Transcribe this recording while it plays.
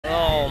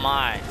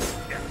my.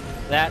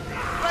 That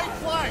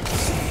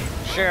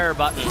share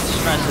button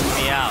stresses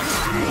me out.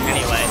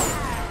 Anyway,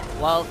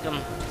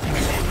 welcome.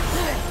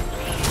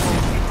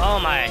 Oh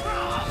my.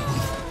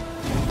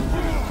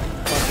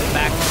 Welcome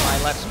back to my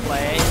Let's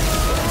Play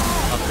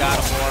of God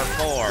of War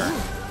 4.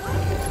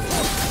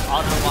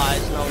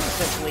 Otherwise known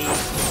simply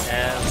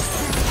as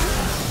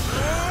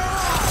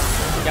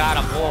God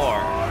of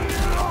War.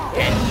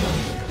 And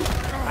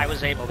I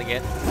was able to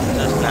get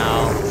just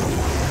now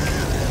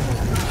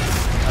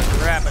a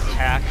grab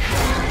attack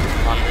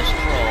on this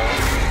troll,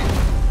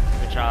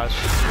 which I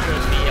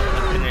should be able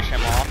to finish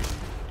him off.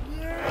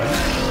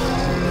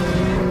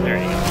 There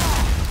you go.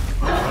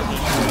 I wasn't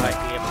sure I'd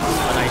be able to,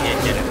 but I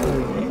did it.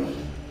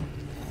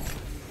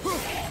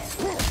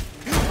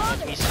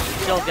 He's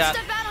still got...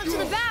 Step out onto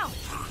the bow.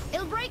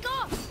 It'll break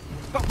off.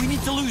 But we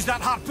need to lose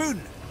that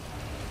harpoon.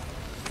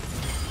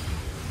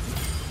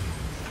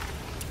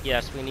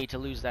 Yes, we need to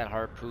lose that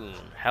harpoon.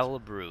 Hell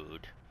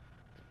Brood.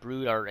 The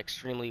Brood are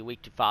extremely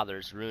weak to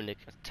Father's runic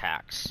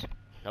attacks.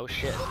 No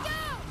shit.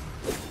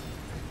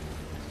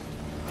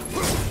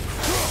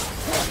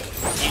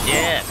 You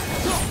did.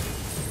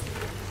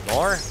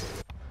 More?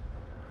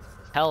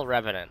 Hell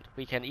Revenant.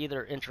 We can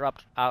either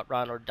interrupt,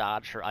 outrun, or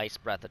dodge her Ice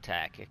Breath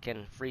attack. It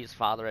can freeze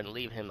Father and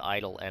leave him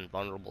idle and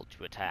vulnerable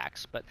to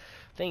attacks. But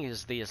the thing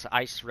is, these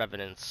Ice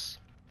Revenants,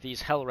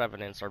 these Hell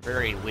Revenants are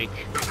very weak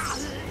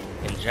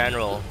in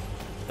general,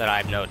 that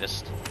I've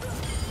noticed.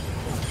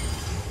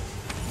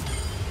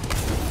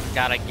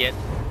 Gotta get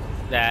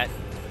that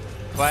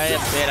quite a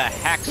bit of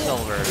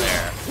Hacksilver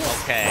there.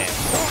 Okay.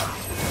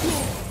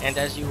 And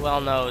as you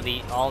well know,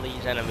 all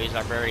these enemies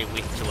are very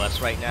weak to us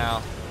right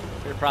now.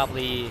 We're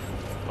probably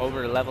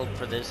over leveled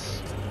for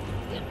this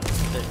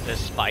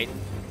fight.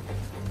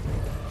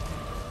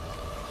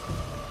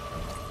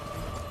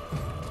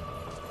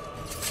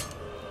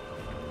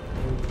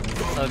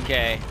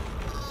 Okay.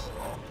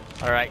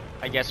 Alright,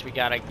 I guess we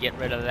gotta get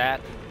rid of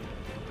that.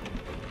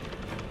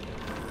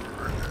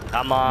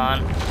 Come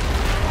on.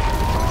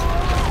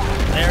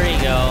 There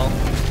you go.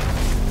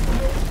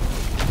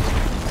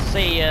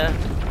 See ya.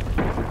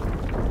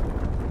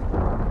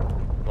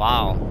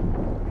 Wow.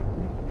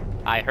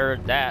 I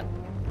heard that.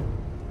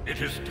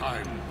 It is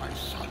time, my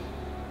son.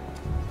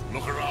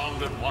 Look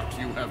around at what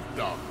you have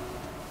done.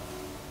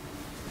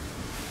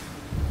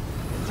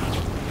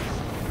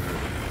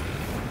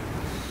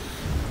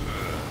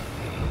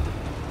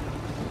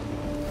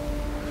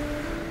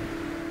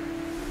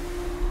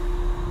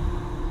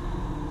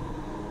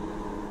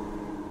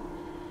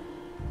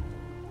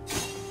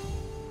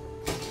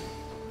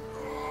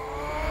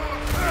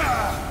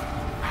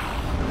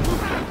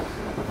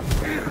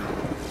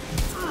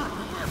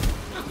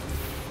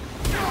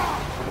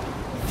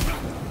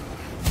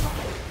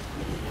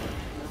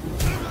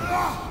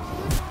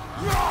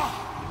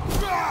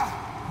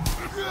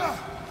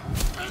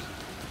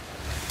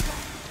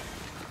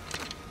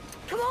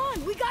 Come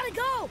on, we gotta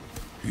go.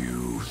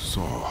 You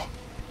saw.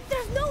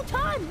 There's no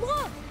time.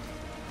 Look.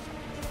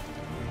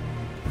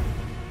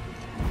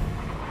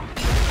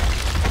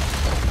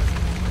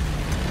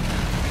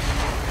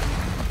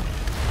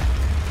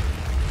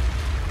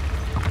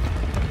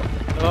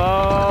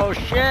 Oh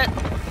shit!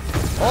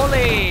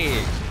 Holy!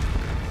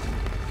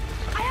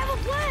 I have a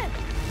plan.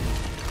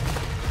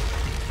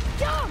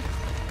 Jump.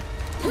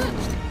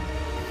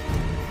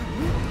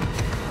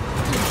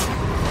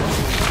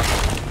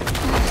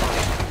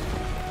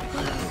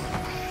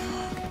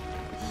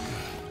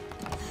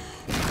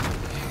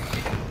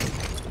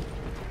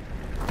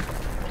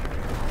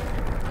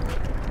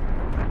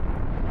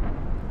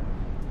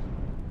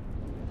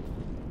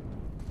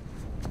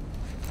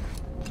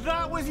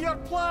 That was your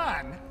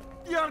plan?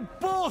 You're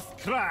both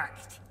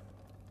cracked.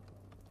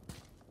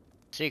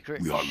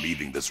 Secret We are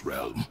leaving this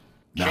realm.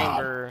 Now.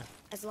 chamber.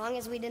 As long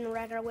as we didn't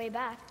wreck our way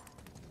back.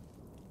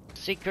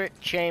 Secret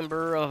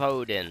chamber of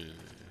Odin.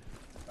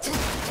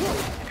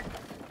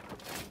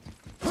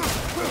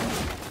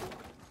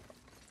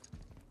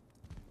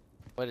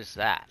 What is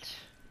that?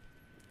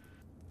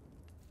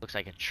 Looks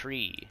like a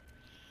tree.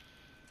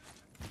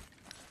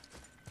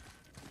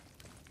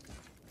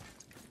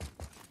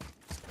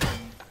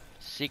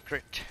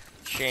 Secret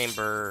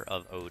chamber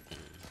of Odin.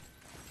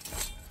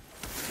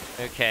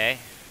 Okay.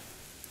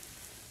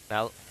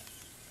 Now,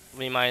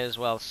 we might as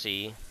well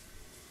see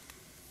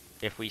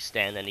if we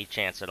stand any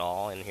chance at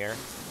all in here.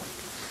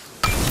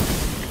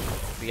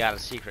 We got a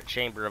secret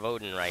chamber of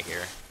Odin right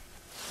here.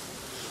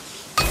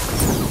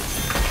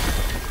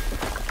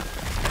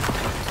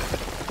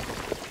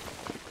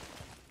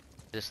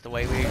 Is this the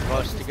way we're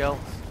supposed to go?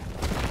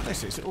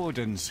 This is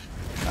Odin's.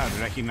 I'd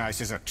recognize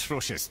his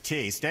atrocious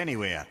taste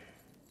anywhere.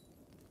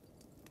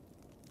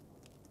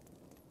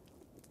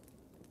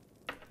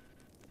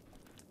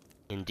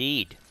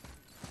 Indeed.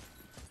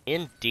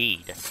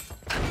 Indeed.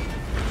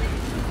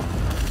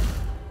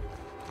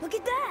 Look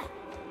at that.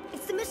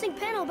 It's the missing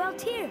panel about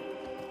Tyr.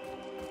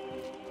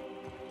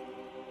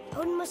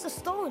 Odin must have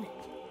stolen it.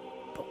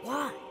 But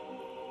why?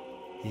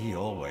 He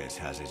always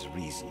has his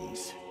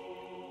reasons.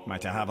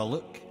 Might I have a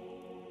look?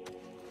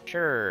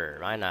 Sure,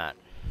 why not?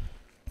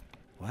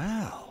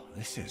 Well,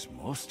 this is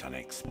most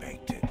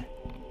unexpected.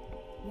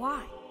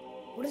 Why?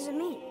 What does it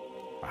mean?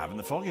 I haven't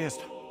the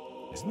foggiest.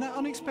 Isn't that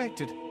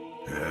unexpected?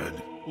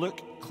 Head.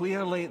 Look,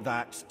 clearly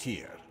that's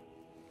Tyr.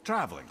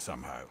 Traveling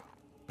somehow.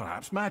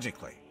 Perhaps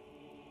magically.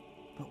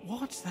 But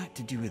what's that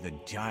to do with the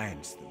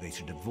giants that they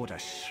should devote a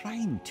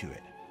shrine to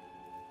it?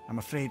 I'm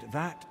afraid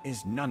that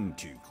is none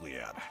too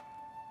clear.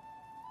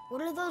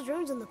 What are those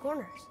runes in the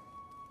corners?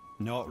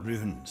 Not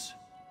runes.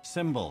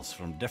 Symbols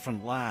from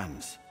different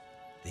lands.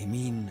 They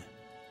mean...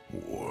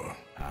 War.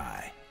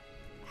 Aye.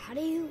 How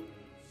do you...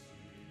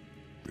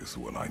 This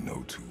one I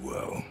know too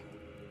well.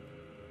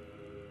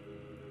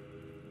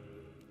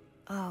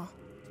 Oh.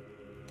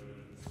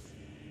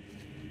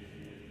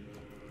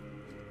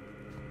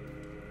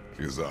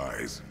 His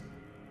eyes.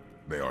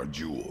 They are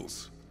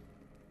jewels.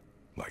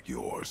 Like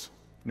yours.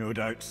 No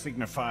doubt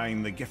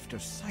signifying the gift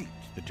of sight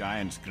the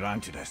giants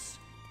granted us.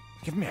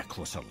 Give me a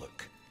closer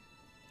look.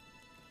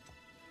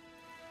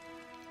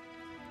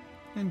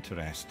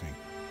 Interesting.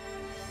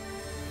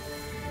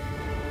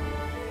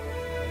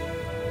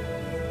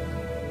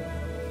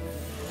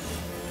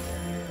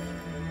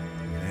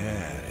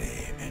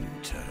 Very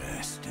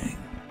interesting.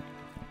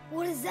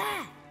 What is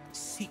that?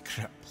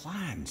 Secret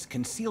plans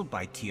concealed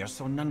by Tyr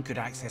so none could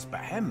access but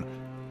him.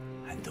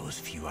 And those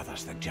few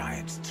others the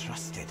giants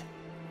trusted.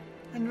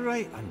 And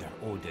right under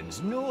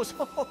Odin's nose,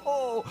 ho ho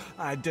ho!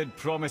 I did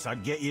promise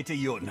I'd get you to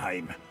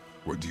Jotunheim.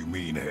 What do you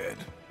mean, Head?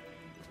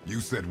 You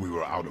said we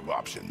were out of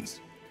options.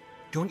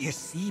 Don't you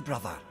see,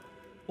 brother?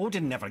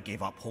 Odin never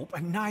gave up hope,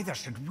 and neither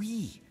should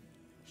we.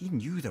 He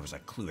knew there was a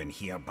clue in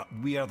here, but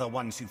we're the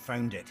ones who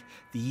found it.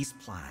 These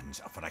plans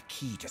are for a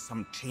key to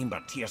some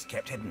chamber Tyr's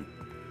kept hidden.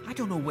 I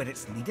don't know where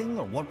it's leading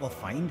or what we'll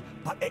find,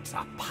 but it's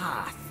a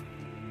path.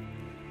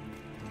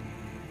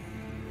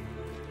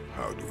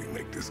 How do we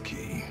make this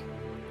key?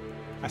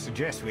 I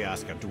suggest we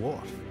ask a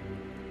dwarf.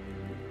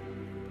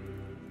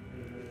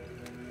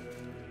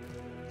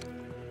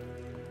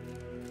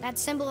 That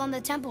symbol on the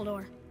temple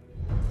door.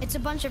 It's a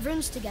bunch of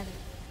runes together.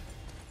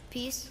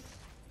 Peace,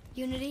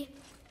 unity,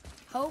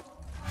 hope,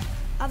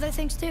 other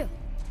things too.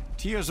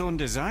 Tyr's own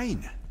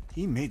design.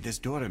 He made this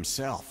door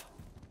himself.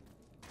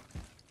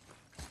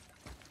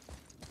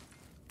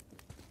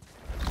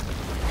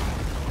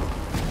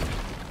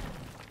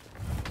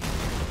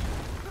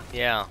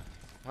 Yeah.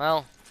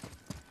 Well,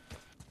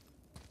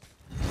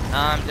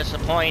 I'm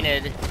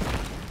disappointed.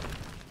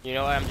 You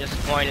know what I'm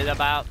disappointed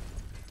about?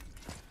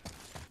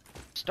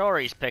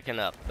 Story's picking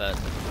up, but...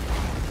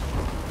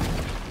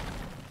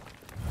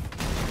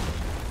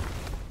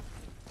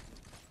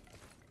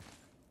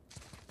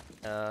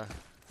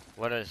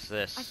 what is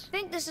this? I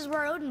think this is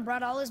where Odin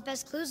brought all his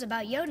best clues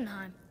about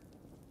Jotunheim.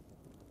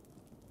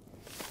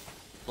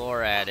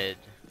 Lore added.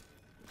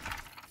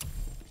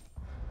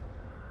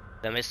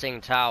 The missing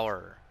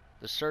tower.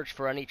 The search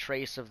for any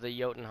trace of the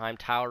Jotunheim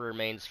Tower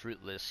remains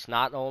fruitless,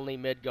 not only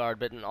Midgard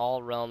but in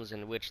all realms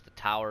in which the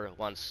tower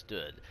once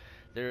stood.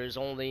 There is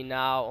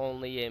now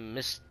only a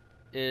mystic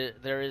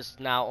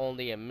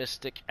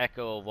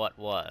echo of what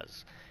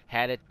was.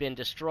 Had it been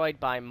destroyed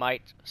by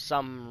might,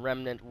 some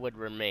remnant would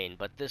remain,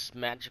 but this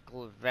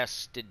magical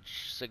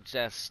vestige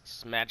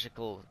suggests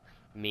magical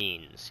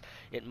means.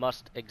 It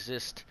must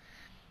exist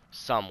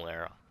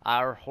somewhere.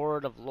 Our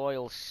horde of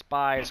loyal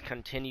spies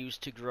continues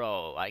to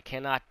grow. I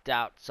cannot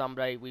doubt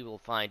someday we will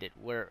find it,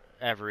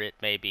 wherever it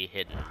may be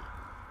hidden.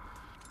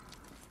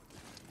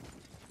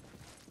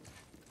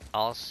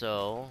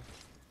 Also,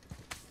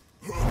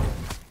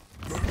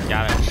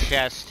 got a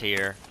chest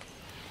here.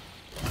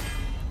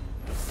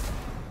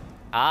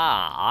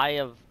 Eye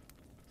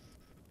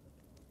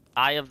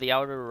of the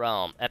Outer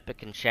Realm,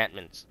 epic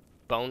enchantments,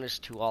 bonus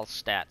to all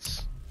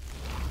stats.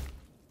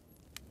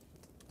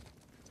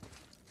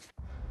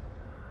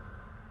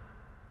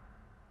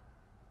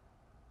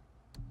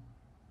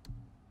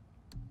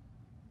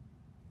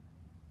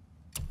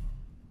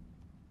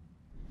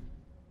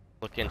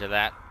 Look into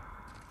that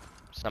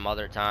some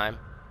other time.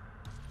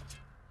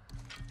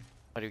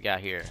 What do we got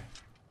here?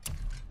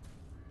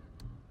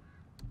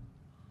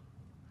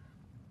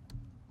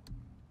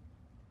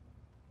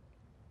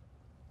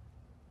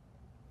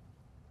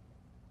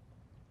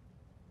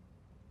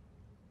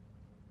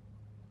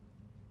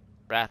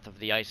 Wrath of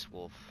the Ice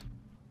Wolf.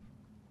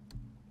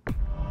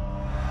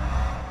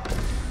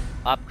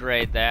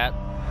 Upgrade that.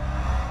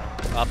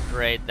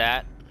 Upgrade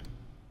that.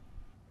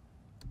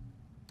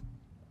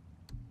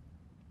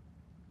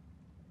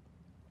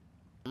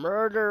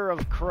 Murder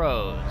of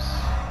Crows.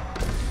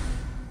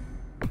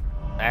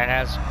 That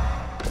has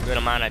a good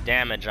amount of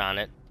damage on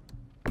it.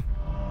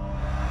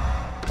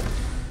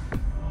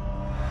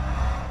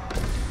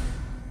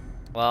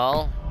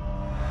 Well,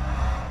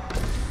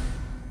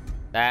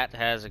 that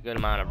has a good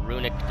amount of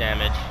runic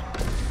damage.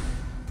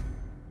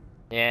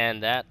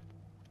 And that...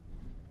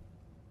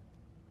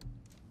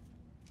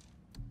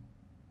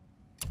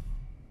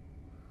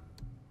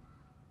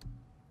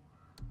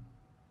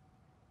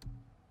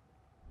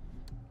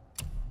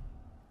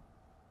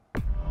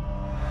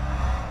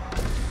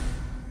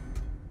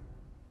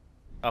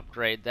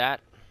 upgrade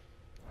that.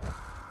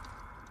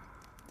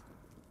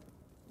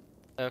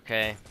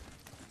 Okay.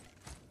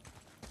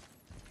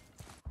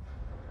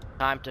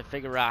 Time to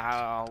figure out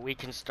how we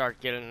can start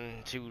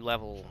getting to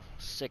level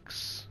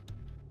 6.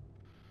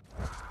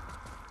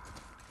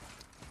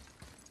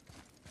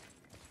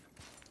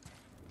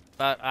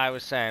 But I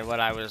was saying, what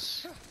I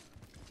was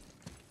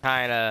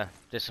kinda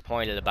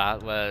disappointed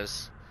about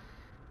was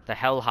the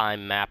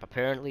Helheim map.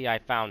 Apparently I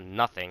found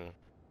nothing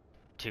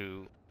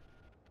to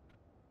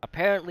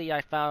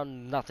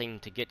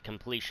get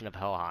completion of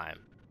Helheim.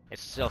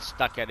 It's still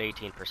stuck at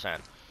 18%.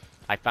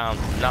 I found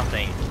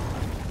nothing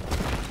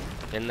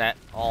in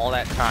all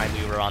that time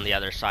we were on the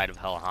other side of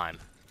Helheim.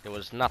 There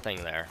was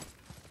nothing there.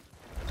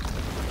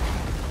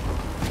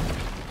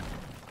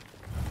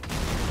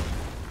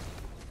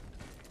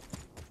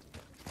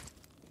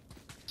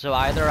 So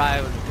either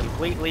I was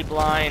completely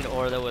blind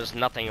or there was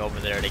nothing over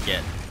there to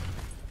get.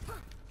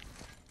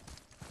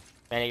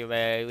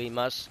 Anyway, we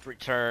must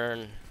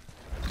return.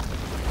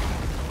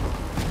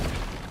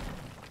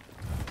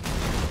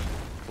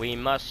 We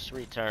must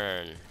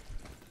return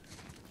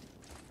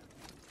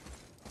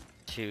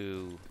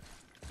to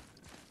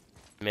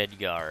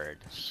Midgard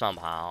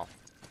somehow.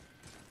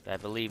 I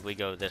believe we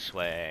go this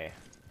way.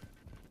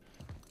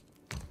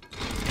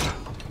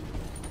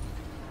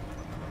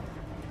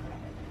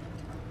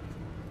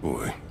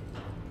 Boy.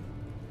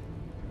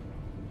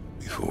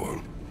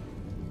 Before,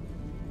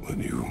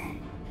 when you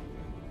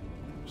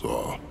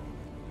saw,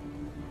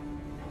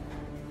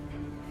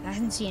 I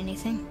didn't see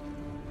anything.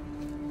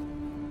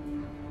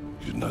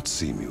 you did not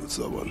see me with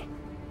someone.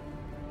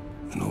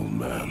 An old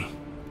man.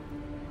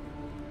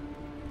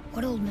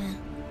 What old man?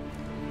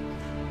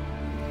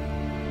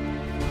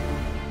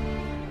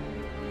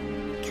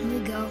 Can we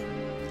go?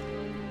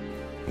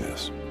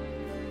 Yes.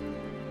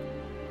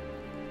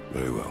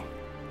 Very well.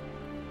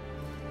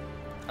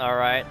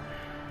 Alright.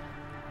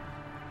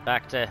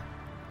 Back to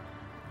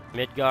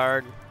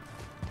Midgard.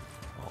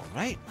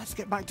 Alright, let's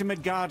get back to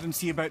Midgard and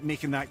see about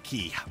making that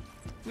key.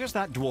 Where's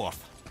that dwarf?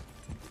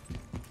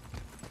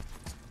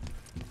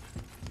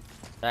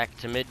 Back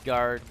to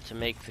Midgard to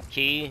make the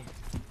key.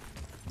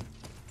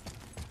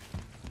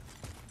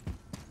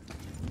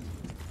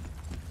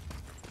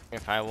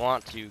 If I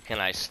want to, can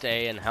I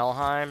stay in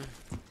Helheim?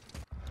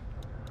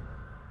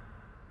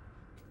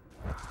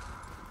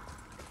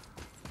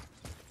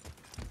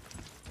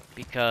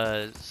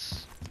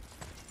 Because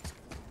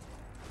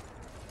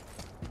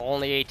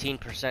only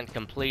 18%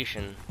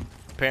 completion.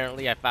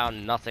 Apparently I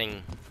found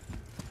nothing.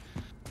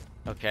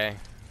 Okay.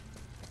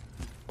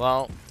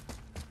 Well,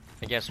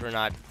 I guess we're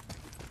not.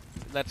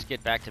 Let's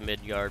get back to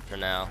Midgard for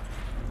now.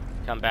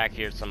 Come back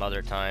here some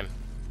other time.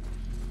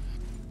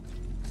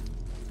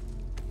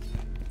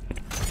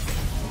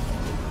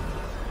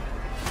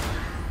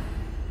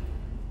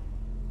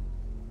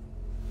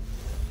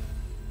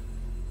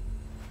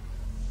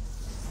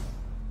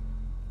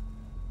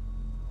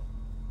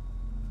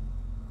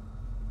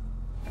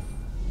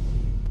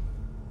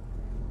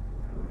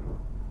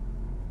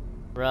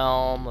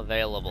 Realm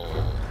available.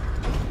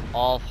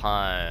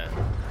 Alfheim.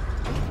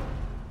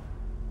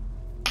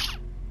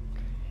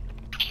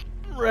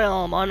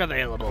 Realm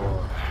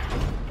unavailable.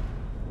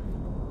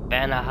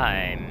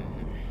 Vanaheim.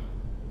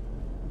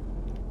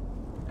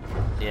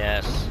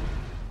 Yes.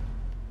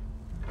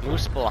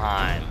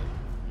 Muspelheim.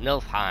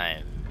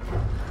 Nilfheim.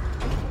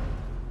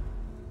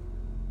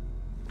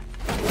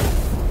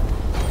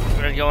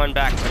 We're going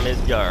back to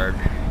Midgard.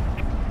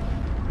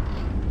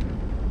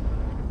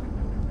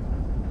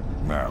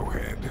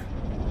 Marrowhead.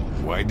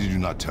 Why did you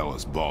not tell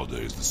us Baldur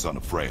is the son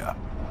of Freya?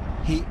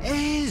 He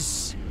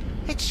is!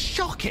 It's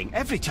shocking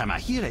every time I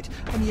hear it,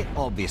 and yet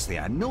obviously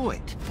I know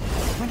it.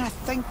 When I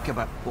think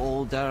about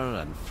Baldur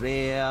and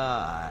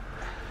Freya...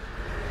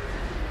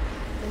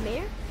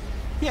 Mimir?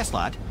 Yes,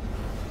 lad.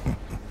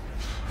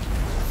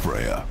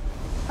 Freya.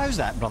 How's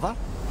that, brother?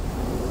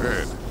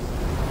 Ed,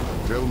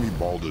 tell me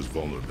Baldur's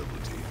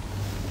vulnerability.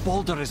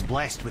 Baldur is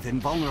blessed with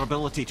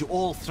invulnerability to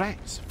all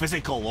threats,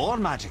 physical or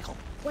magical.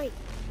 Wait,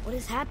 what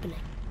is happening?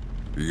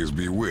 He is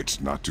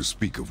bewitched not to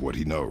speak of what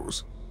he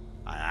knows.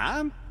 I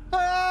am?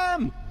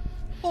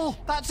 Oh,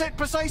 that's it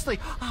precisely.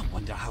 I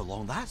wonder how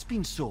long that's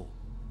been so.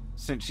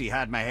 Since she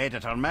had my head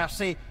at her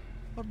mercy,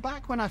 or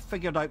back when I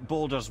figured out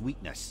Baldur's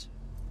weakness.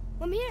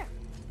 Mimir,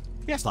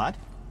 Yes, lad?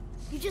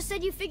 you just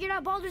said you figured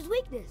out Baldur's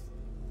weakness.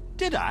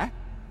 Did I?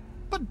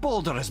 But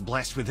Baldur is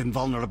blessed with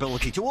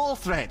invulnerability to all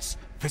threats,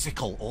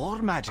 physical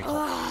or magical.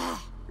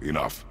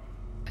 Enough.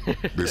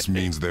 This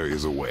means there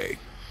is a way.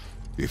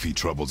 If he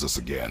troubles us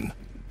again,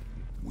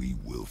 we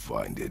will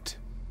find it.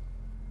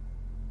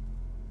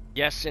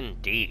 Yes,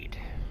 indeed.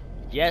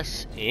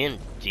 Yes,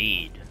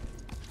 indeed.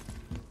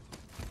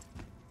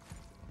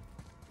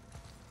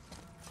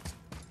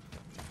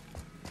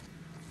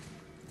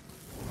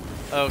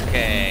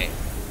 Okay.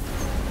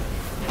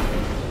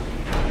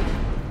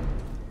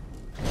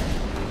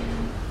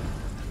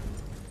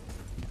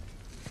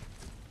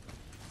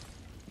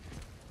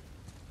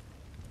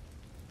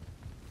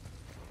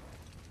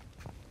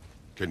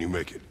 Can you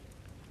make it?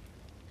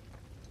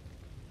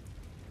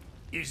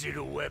 Is it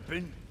a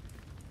weapon?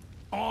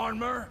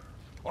 Armor?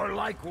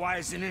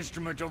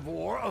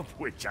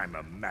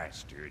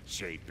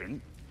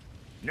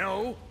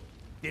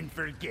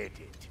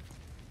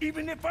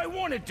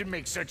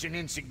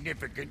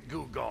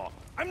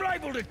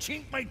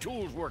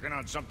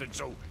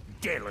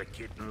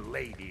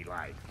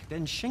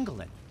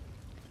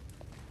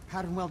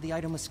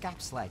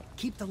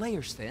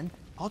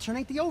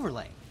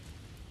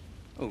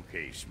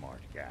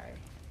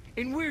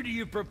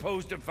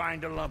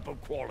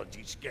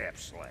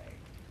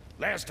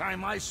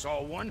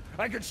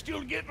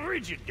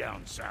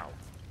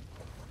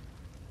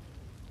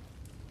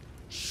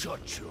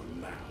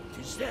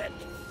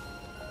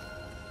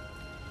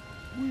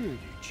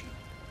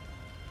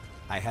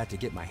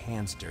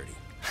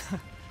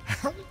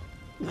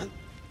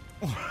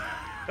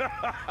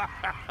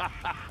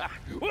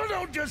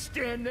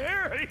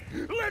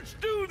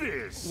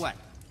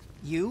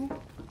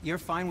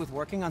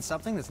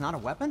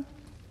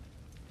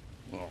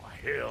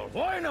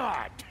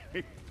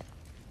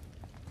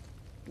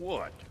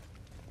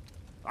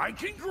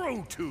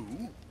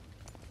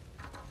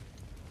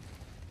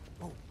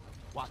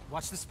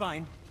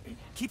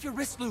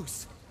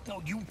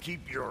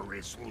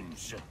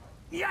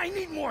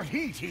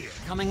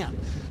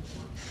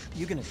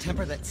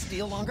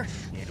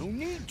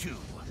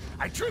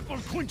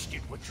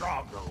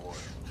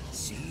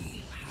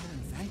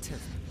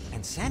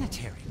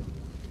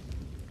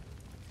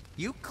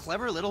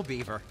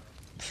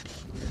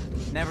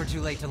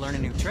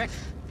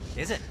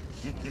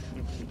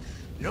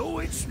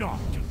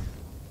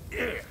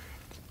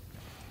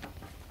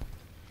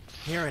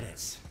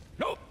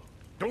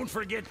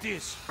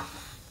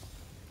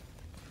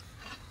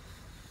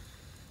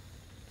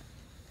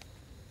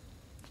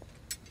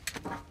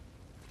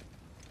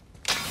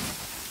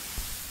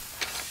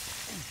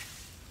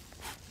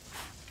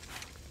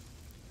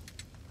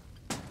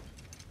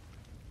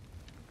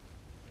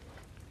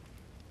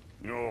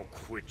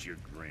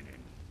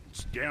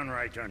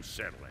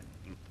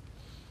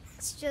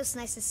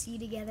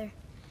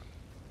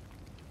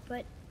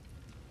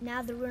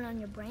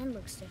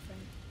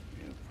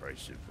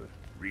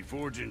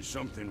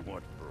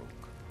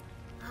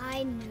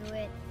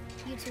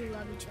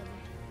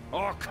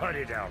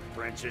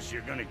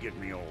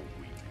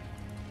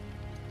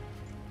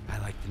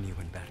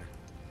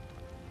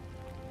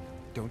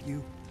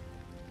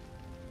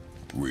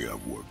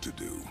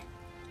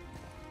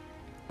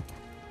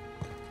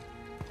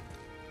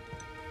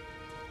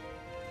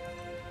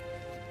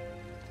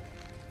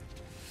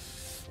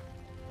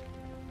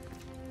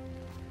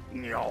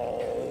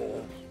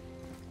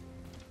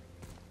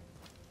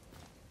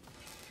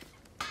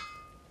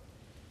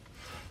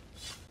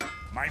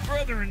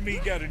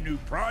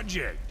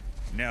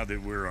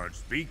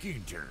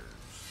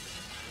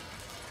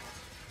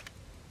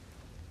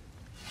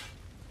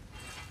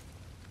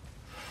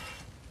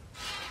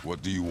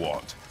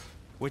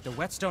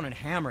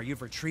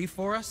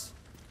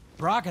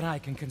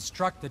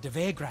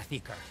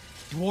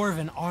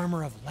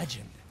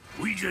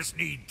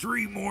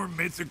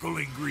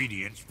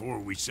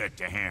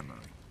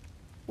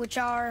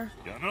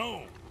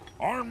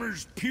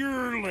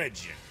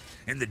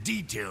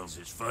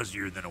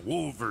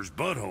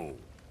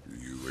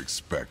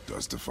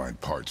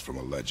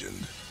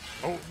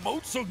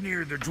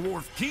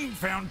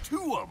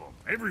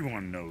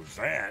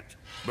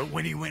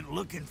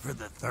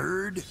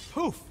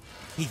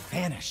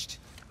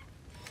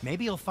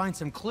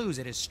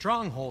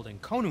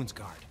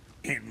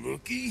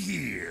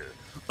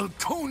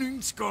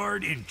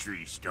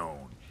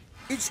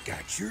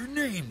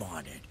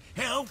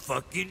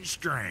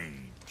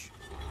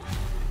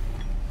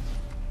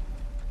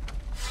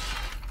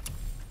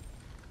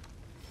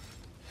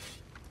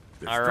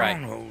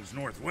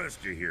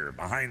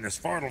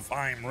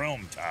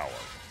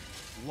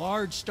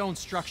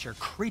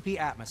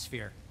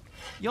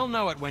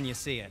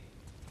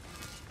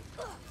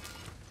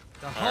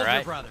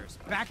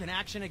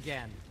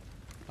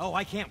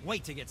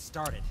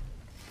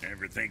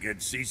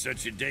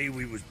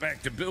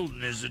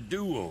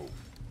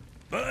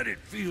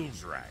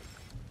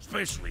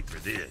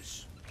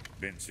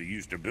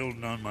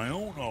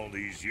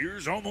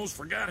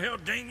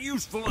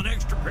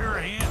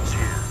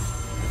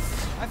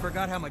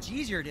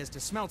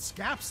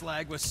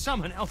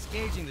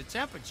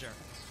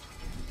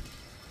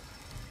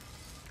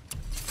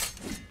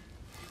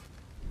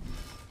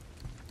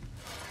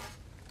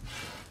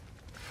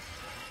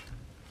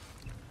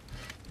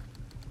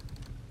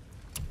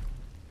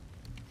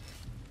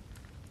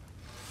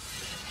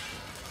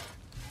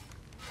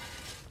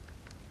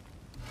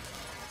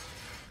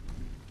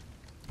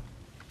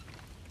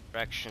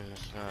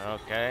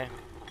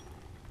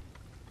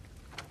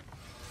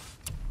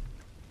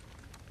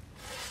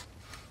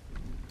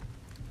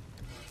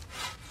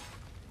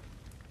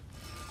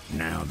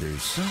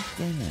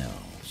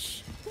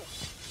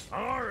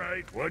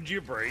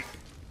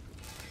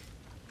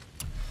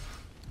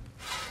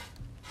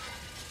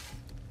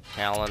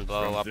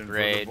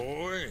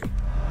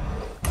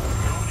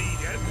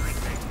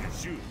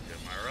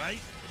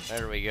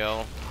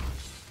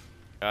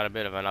 Got a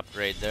bit of an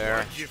upgrade there.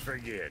 What'd you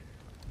forget?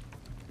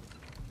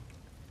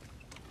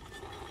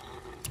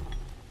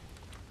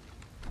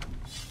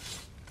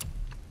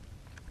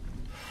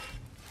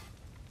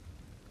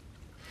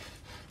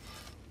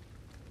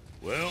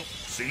 Well,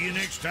 see you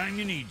next time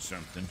you need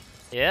something.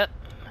 Yep.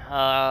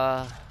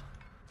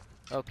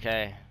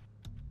 Okay.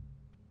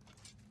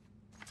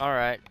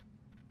 Alright.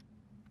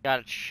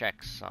 Gotta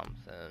check something.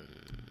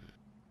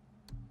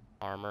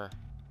 Armor.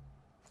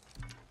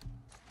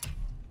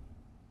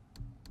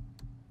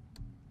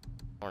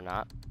 Or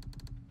not.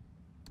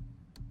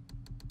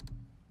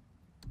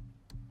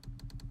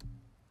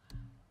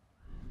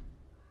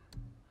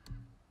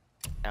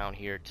 Down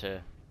here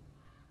to...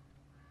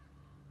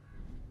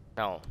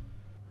 No.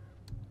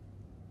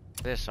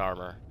 This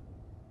armor.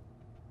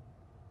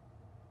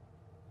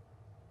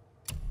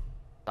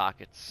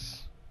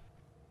 Sockets.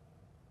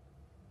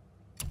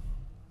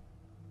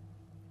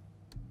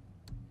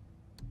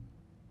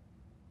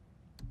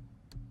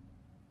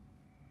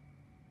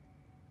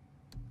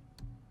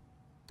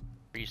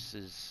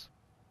 Increases.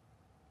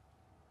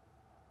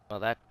 Well,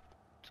 that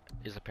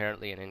is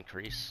apparently an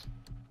increase.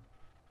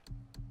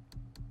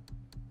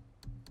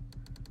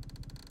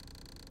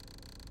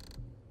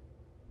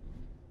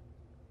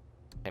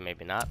 Okay,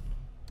 maybe not.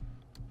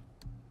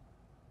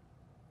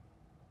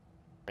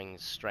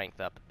 Brings strength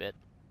up a bit.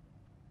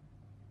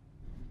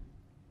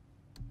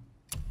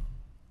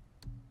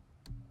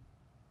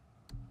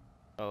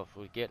 So if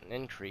we get an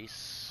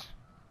increase,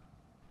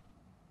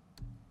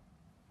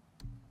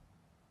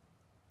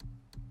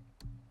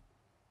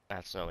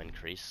 that's no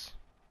increase.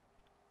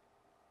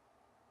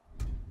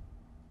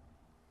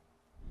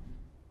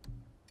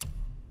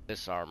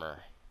 This armor.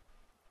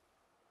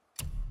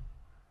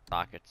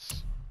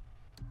 Sockets.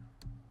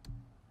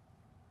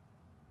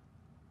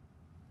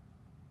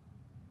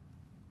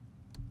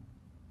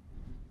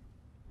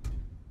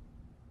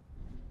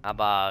 How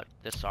about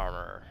this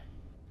armor?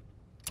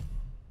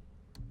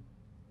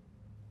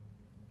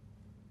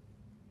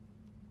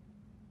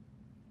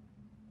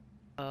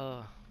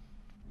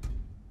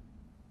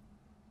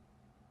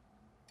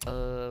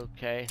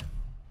 Okay.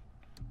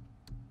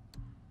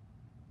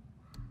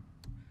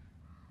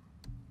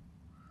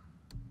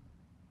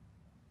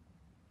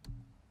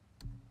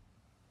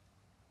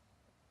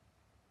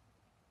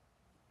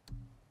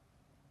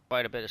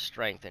 Quite a bit of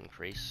strength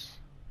increase.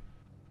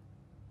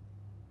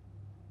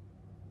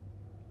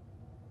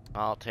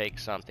 I'll take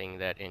something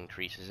that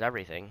increases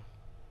everything.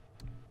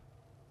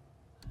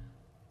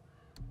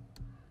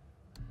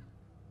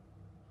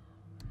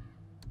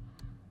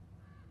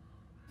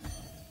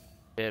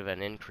 Bit of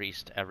an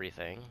increased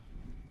everything.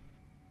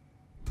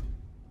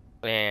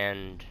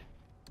 And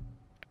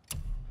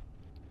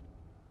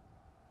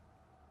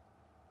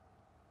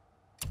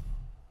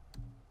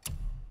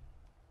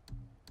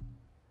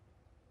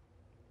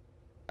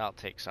I'll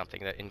take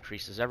something that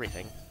increases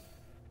everything.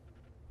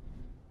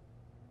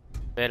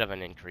 Bit of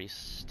an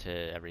increase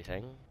to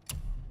everything.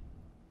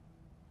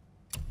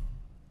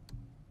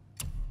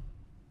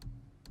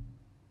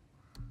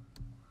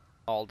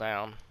 All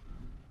down.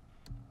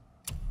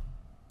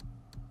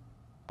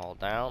 All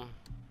down.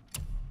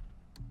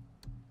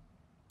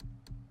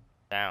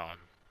 Down.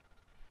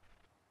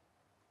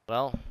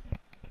 Well,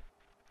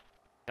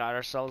 got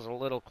ourselves a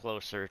little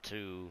closer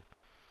to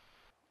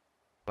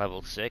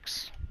level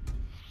 6.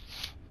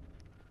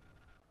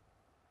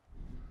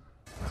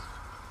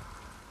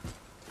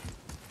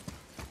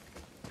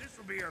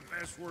 Be our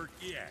best work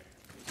yet.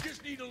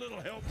 Just need a little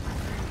help.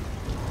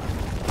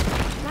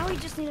 Now we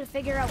just need to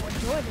figure out what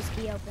door this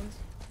key opens.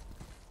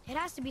 It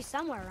has to be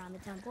somewhere around the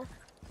temple.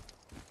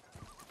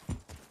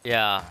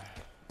 Yeah,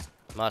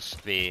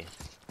 must be.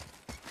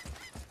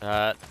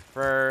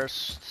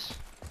 First,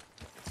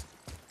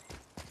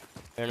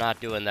 we're not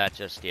doing that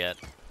just yet.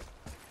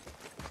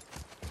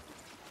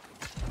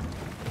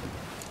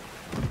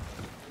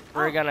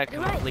 We're gonna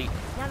complete.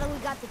 Right. Now that we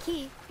got the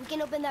key, we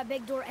can open that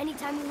big door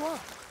anytime we want.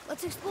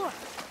 Let's explore.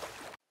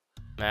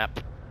 Map.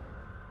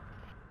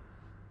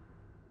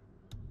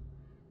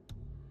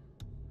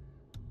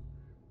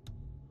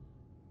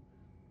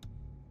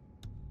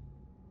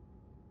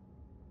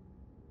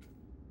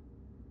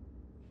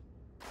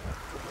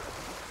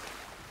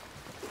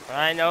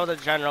 I know the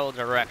general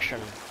direction.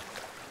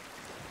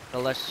 So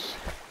let's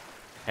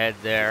head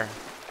there.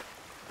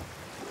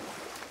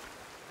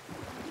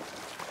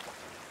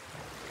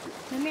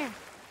 Mimir,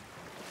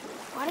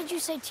 why did you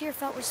say Tyr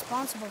felt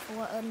responsible for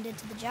what Odin did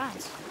to the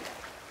giants?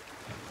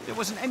 There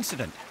was an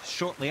incident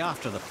shortly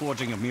after the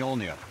forging of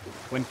Mjolnir,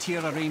 when Tyr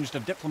arranged a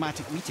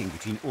diplomatic meeting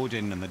between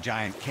Odin and the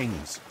giant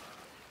kings.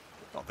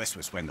 Well, this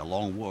was when the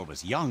Long War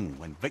was young,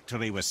 when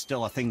victory was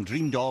still a thing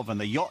dreamed of, and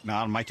the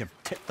Jotnar might have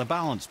tipped the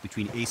balance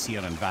between Aesir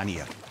and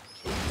Vanir.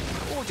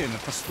 Odin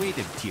had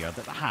persuaded Tyr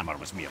that the hammer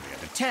was merely a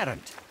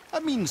deterrent,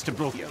 a means to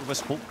broker. Tyr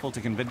was hopeful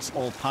to convince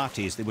all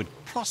parties they would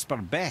prosper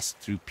best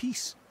through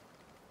peace.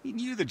 He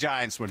knew the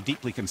giants were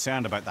deeply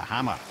concerned about the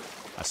hammer,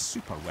 a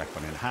super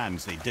weapon in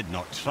hands they did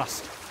not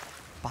trust.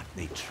 But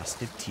they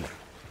trusted Tyr.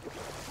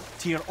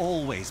 Tyr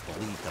always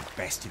believed the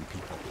best in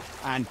people,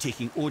 and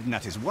taking Odin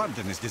at his word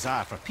in his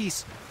desire for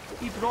peace,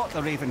 he brought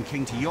the Raven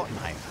King to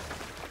Jotunheim.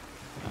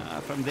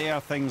 From there,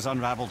 things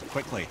unraveled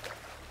quickly.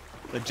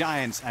 The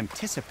giants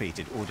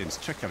anticipated Odin's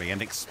trickery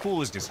and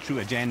exposed his true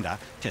agenda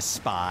to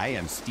spy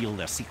and steal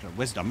their secret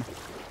wisdom.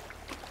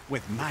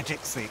 With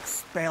magics, they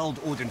expelled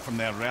Odin from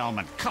their realm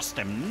and cursed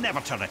him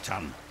never to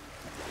return.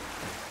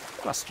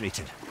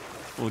 Frustrated,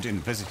 Odin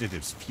visited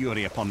his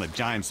fury upon the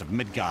giants of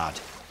Midgard.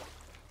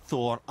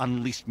 Thor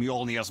unleashed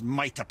Mjolnir's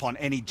might upon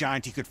any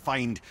giant he could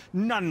find.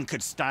 None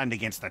could stand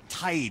against the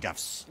tide of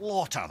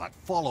slaughter that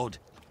followed.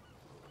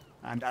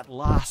 And at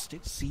last,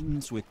 it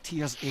seems, with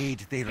Tyr's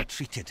aid, they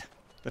retreated.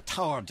 The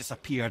tower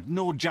disappeared,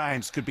 no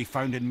giants could be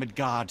found in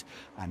Midgard,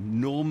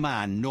 and no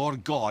man nor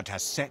god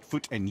has set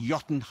foot in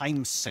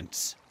Jotunheim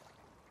since.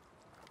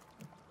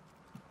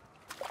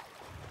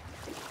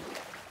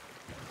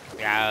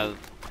 We have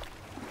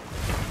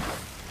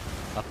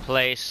a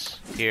place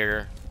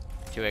here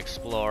to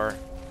explore.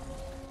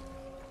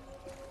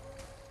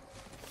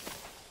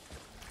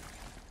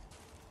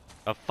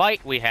 A fight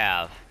we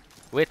have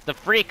with the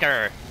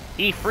Freaker.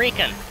 He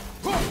freaking.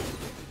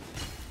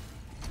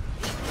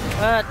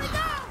 What?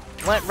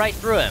 Went right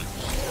through him.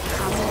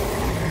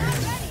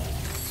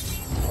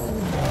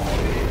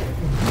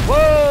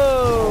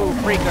 Whoa,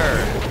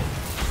 Freaker.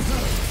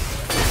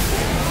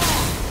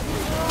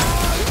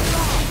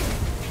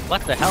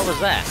 What the hell was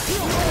that?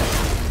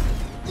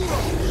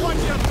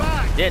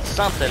 Did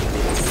something.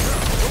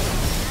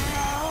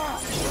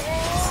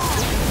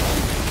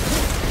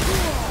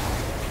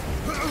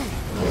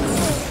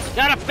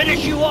 Gotta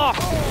finish you off!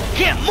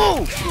 Can't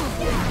move!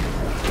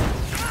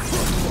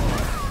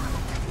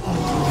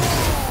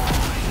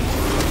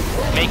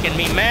 Making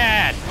me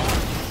mad!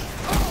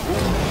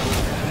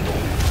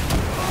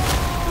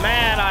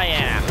 Mad I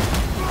am!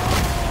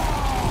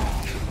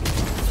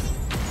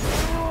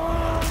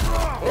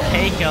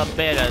 Take a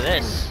bit of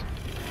this.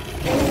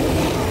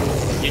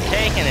 You're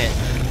taking it.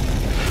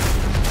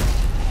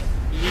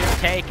 You're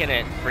taking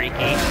it,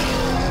 freaky.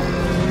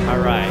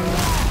 Alright.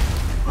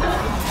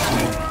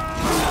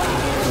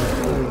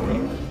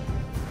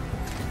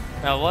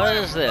 Now what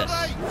is this?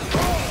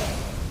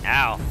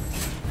 Ow.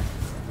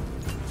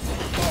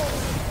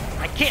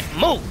 I can't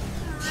move!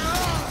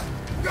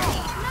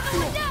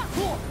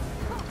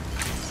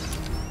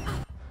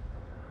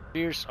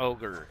 Fierce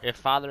Ogre. If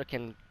Father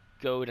can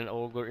goad an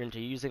ogre into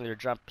using their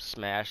jump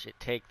smash, it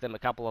takes them a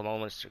couple of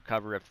moments to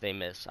recover if they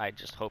miss. I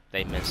just hope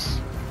they miss.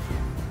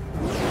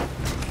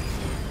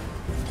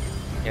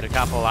 Get a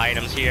couple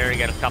items here,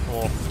 get a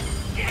couple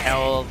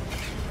health.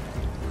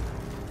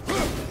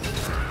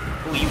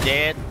 Ooh, you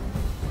dead?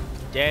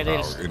 Dead Our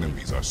is.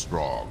 enemies are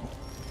strong.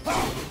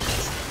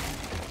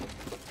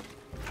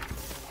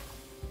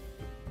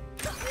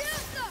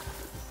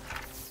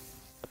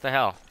 What the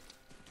hell?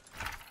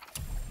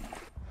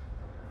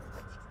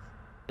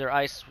 Their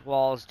ice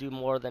walls do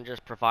more than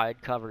just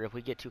provide cover. If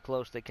we get too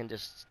close, they can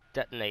just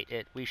detonate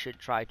it. We should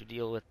try to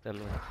deal with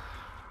them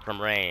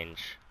from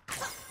range.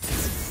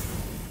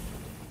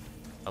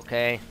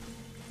 Okay.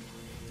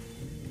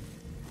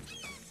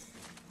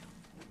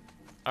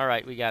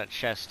 Alright, we got a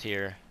chest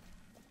here.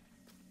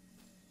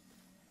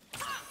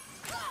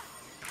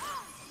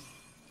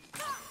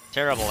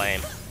 Terrible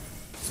aim.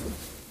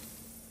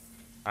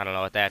 I don't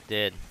know what that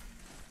did.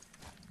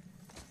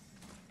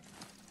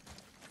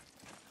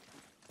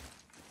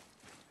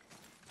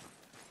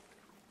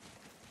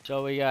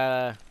 So we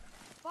got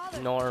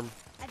Father, Norm.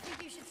 I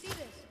think you should see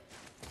this.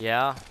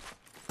 Yeah.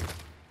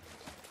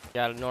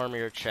 Got a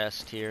Normir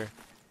chest here.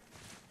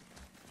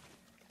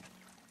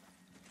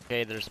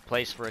 Okay, there's a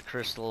place for a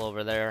crystal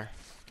over there.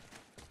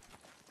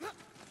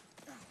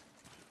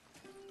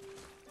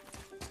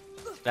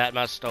 That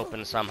must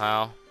open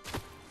somehow.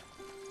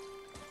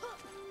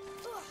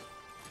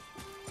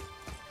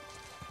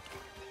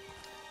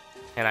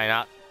 Can I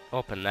not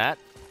open that?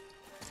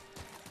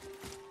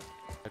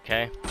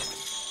 Okay.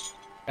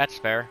 That's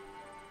fair.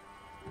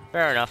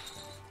 Fair enough.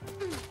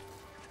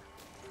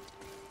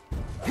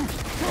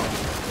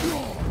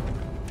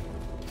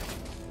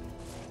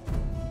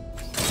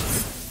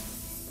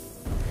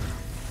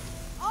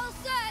 All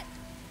set.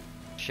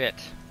 Shit.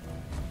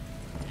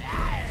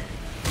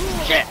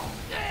 Shit!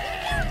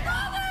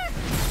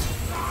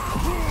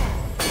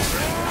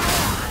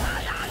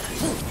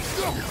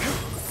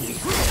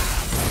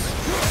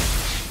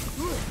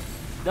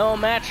 No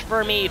match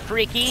for me,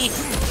 freaky!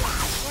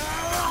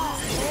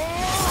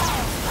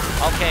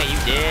 Okay, you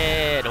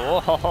did!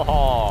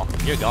 Oh,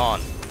 you're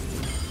gone.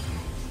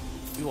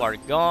 You are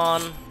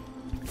gone.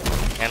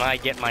 Can I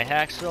get my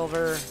hack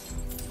silver?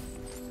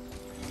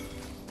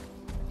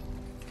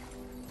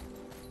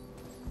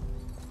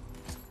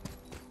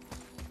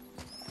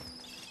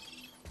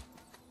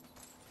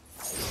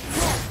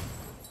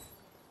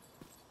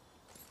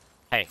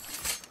 Hey.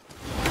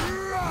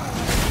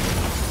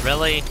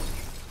 Really?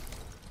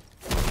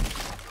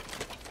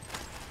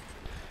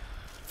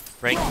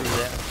 Break through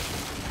that.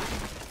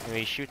 Can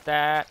we shoot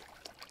that?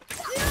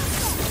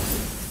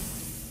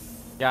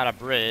 Got a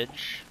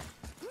bridge.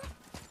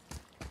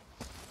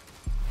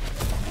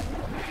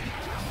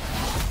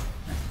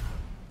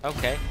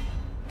 Okay.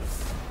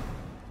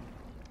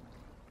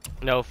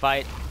 No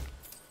fight.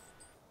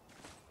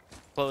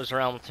 Closed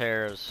realm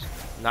tears.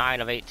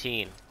 9 of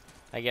 18.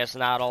 I guess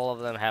not all of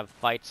them have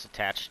fights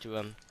attached to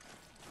them.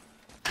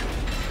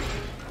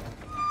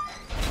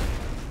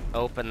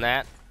 Open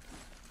that.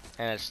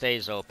 And it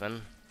stays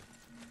open.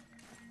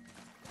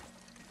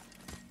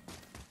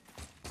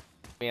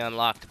 We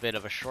unlocked a bit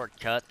of a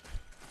shortcut.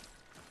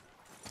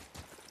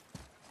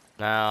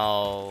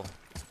 Now...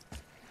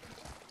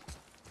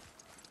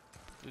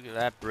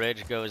 that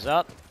bridge goes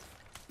up.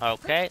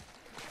 Okay.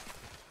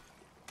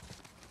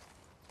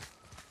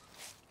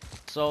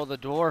 So the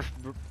dwarf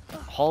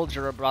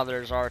Huldra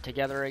brothers are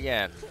together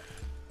again.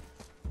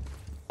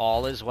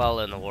 All is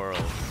well in the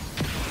world.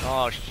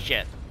 Oh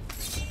shit.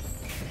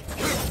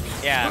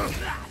 Yeah.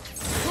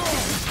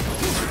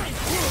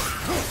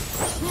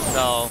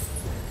 So,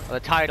 the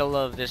title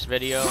of this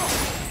video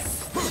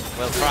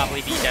will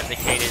probably be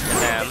dedicated to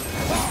them.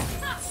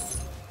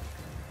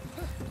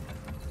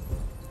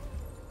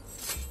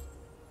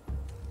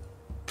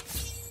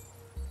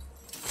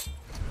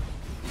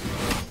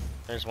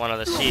 There's one of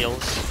the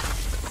seals.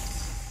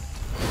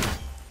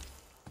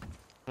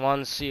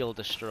 One seal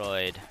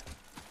destroyed.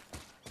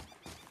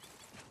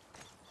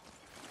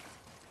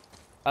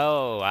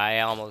 Oh, I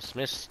almost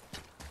missed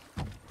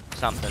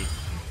something.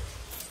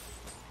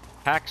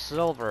 Pack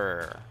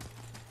silver.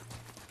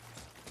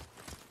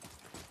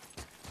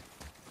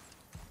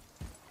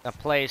 A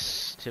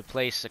place to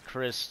place a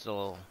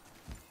crystal.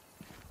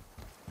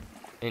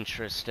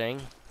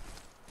 Interesting.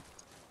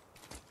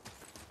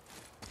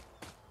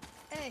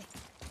 Hey,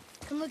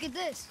 come look at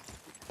this.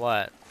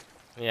 What?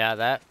 Yeah,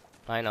 that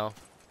I know.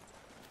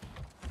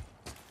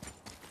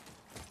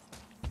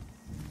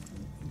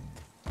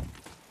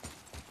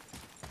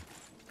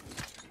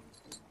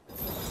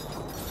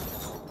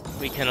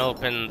 We can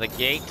open the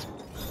gate,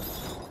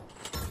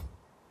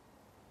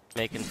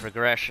 making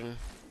progression.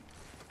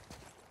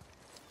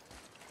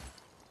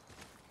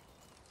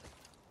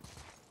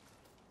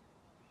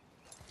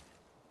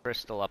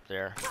 Crystal up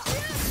there.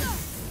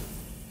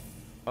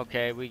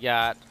 Okay, we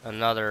got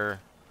another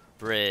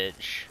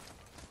bridge.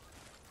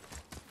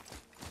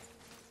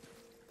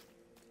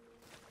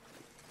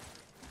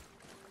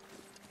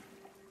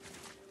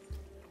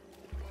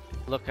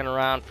 Looking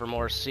around for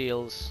more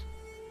seals.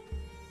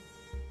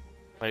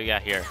 What do you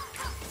got here?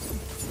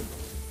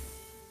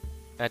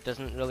 That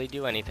doesn't really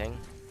do anything.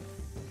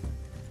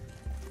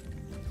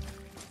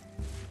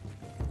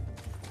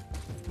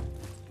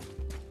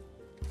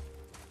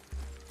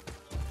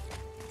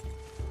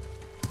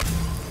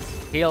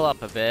 Heal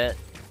up a bit.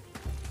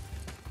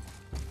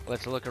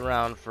 Let's look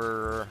around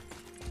for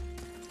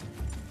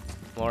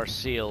more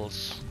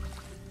seals.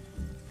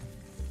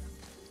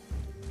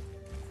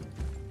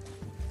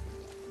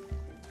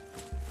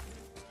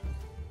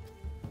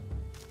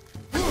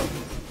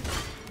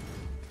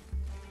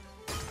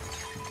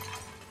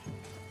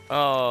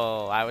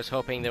 Oh, I was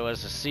hoping there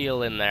was a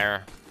seal in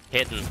there.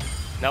 Hidden.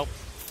 Nope.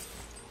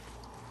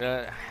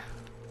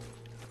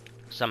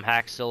 Some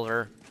hack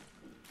silver.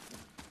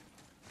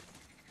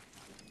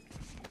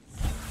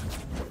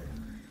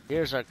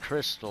 Here's a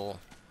crystal.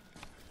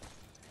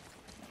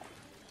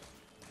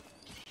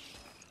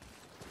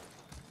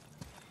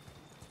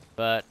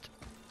 But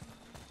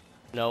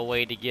no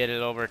way to get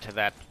it over to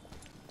that.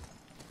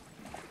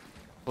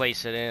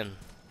 Place it in.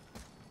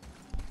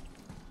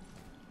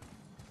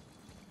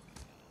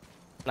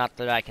 Not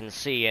that I can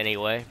see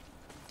anyway.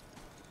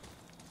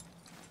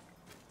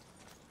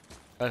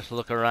 Let's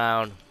look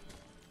around.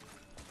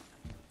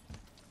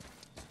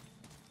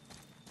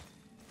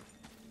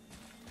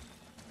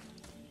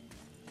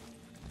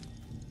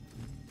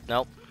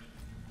 Nope.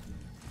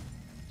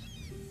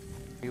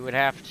 We would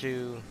have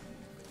to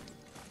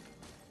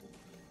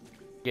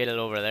get it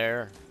over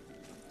there.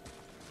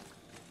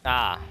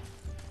 Ah.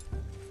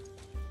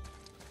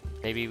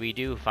 Maybe we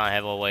do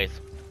have a way.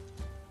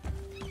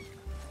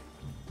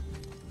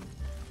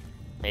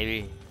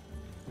 Maybe.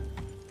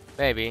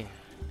 Maybe.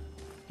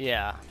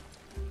 Yeah.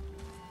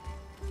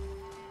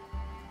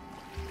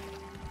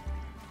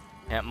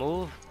 Can't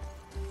move?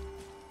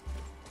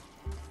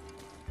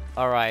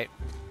 Alright.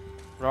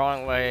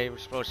 Wrong way. We're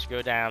supposed to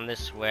go down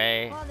this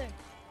way. Father,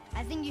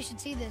 I think you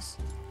should see this.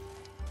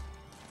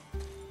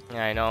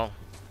 Yeah, I know.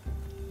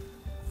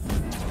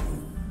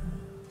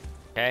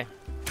 Okay.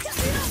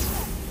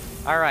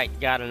 Alright,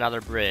 got another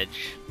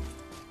bridge.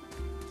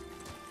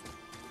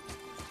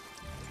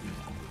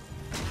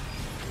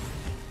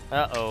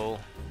 Uh-oh.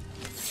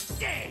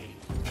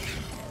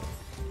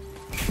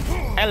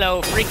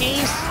 Hello,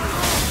 freakies!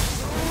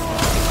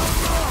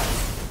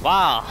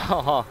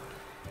 Wow!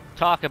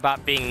 Talk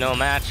about being no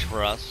match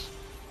for us.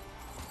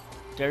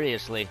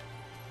 Seriously.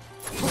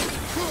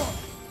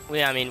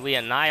 We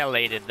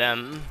annihilated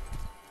them.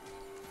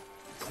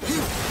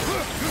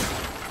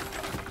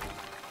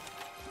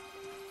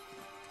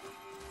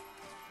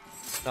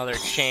 Another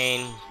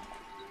chain.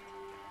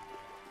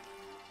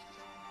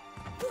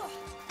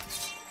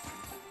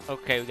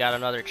 Okay, we got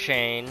another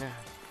chain.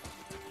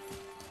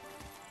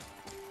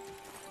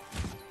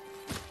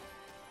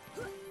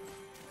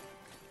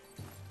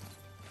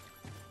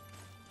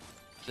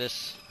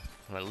 this?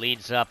 It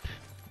leads up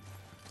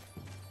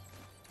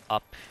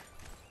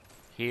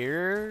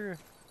here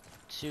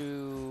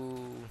to...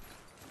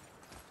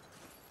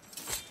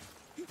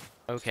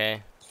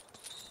 Okay.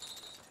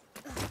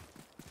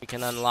 We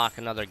can unlock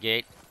another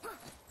gate.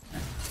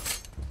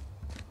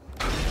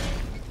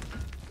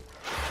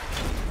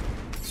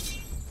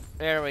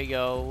 There we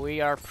go.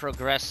 We are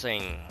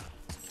progressing.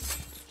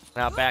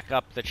 Now back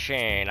up the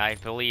chain. I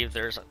believe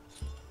there's a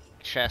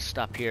chest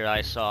up here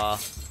I saw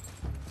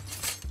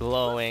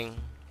glowing.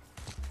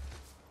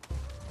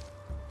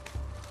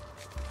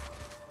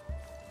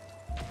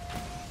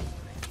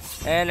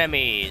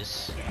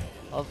 Enemies,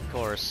 of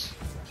course.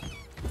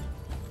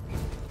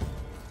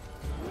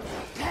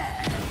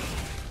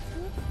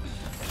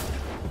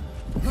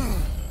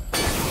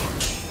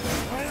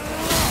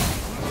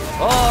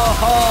 Oh!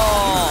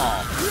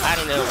 I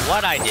don't know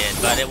what I did,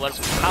 but it was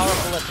a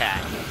powerful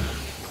attack.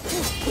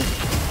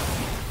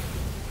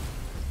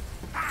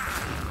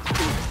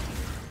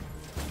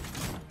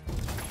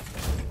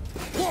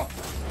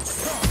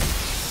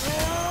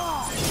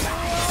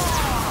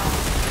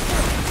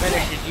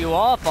 Finishes you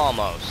off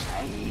almost.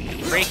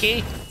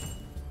 Freaky.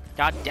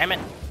 God damn it.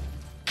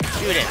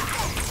 Shoot it.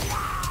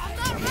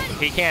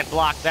 He can't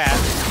block that.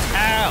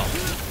 Ow!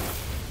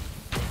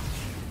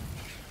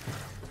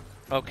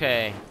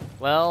 Okay,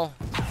 well...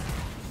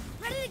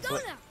 Ready to go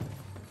now.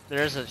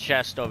 There's a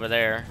chest over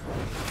there.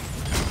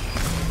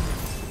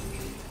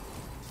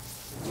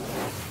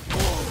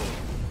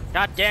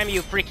 God damn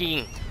you,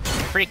 freaker.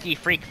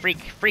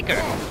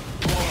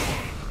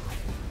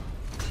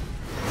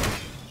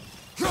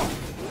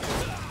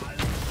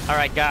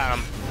 Alright, got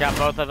him. Got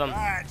both of them.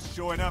 That's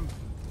showing him.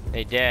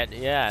 They dead.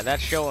 Yeah,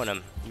 that's showing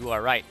them. You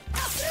are right.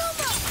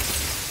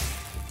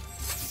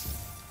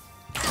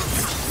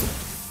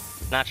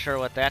 Not sure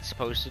what that's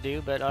supposed to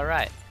do, but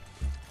alright.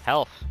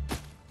 Health.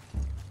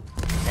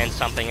 And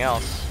something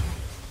else.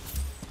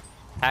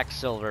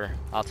 Hacksilver.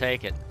 I'll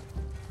take it.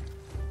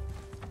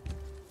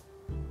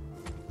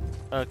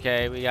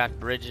 Okay, we got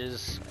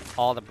bridges.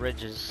 All the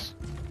bridges.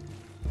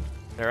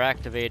 They're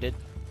activated.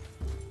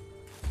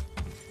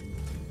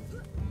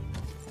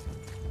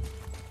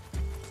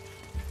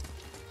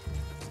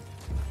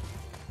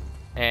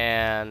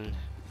 And...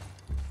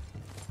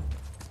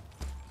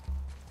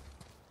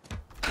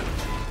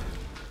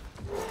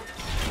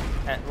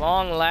 at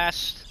long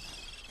last...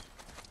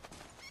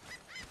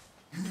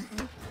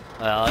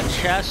 well, a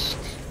chest.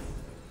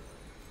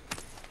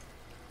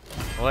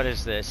 What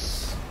is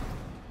this?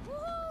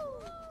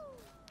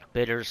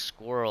 Bitter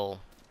squirrel.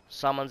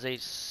 Summons a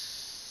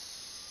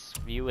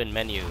view and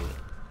menu.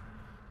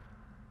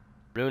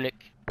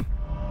 Runic.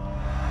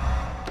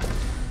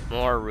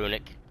 More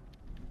runic.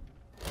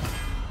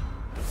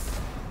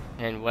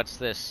 And what's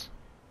this?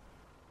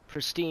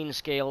 Pristine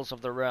scales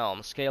of the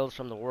realm. Scales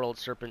from the world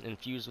serpent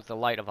infused with the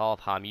light of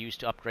Alfheim, used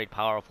to upgrade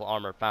powerful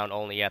armor found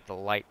only at the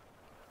light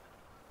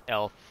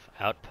elf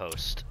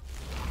outpost.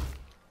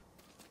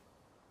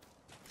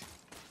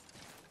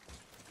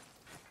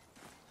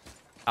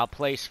 I'll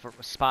place for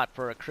a spot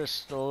for a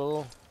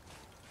crystal.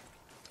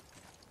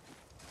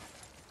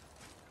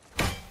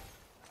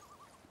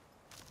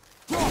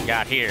 What we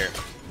got here?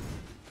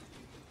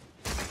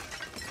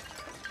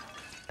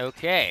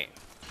 Okay.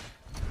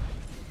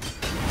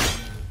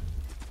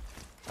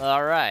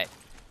 Alright.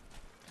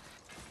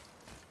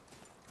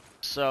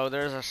 So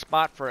there's a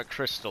spot for a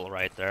crystal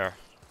right there.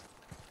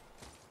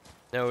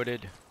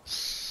 Noted.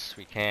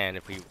 We can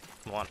if we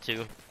want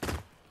to.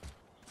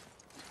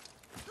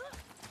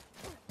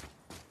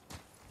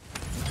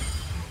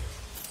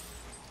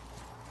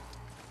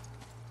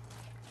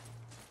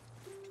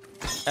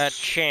 A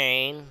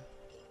chain,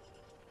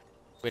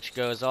 which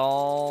goes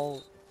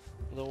all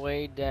the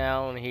way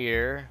down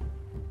here.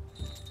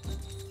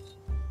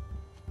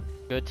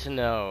 Good to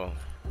know.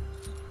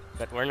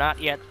 But we're not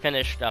yet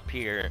finished up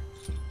here,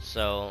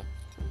 so...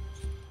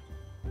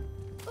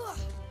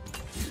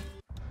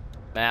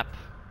 Map.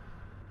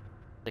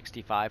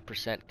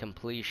 65%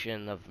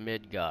 completion of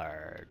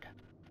Midgard.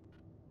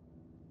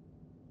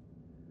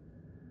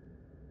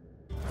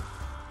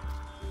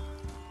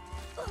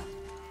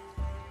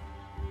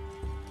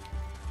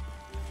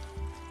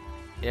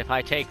 If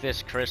I take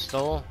this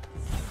crystal...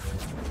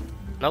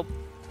 Nope.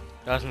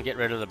 Doesn't get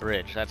rid of the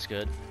bridge. That's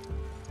good.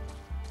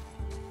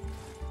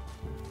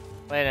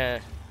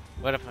 Wait,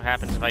 what if it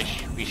happens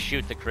if we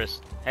shoot the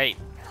crystal? Hey!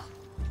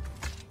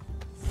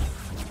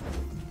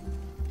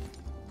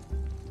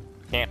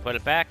 Can't put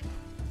it back?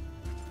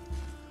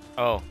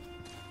 Oh.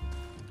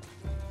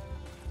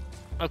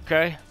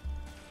 Okay.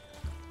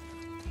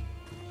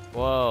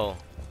 Whoa.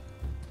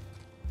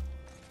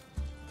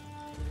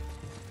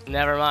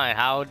 Never mind.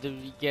 How do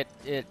we get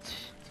it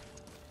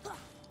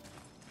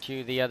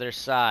to the other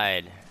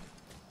side?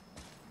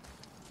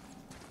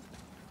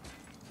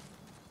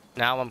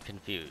 Now I'm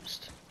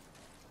confused.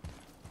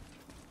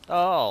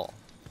 Oh.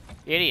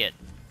 Idiot.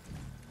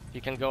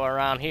 You can go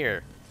around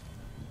here.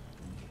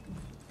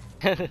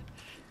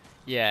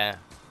 Yeah.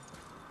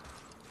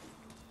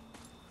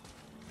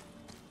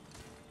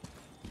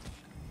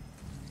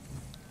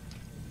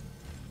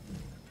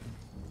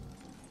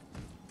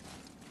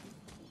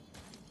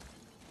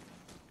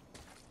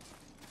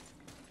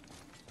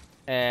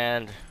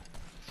 And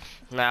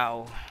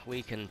now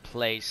we can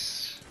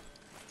place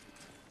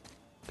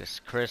this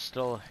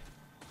crystal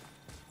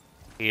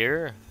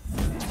here.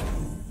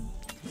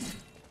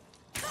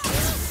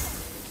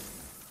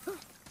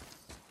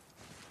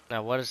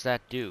 Now what does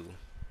that do?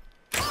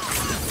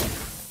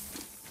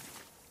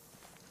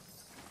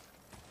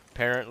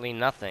 Apparently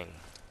nothing.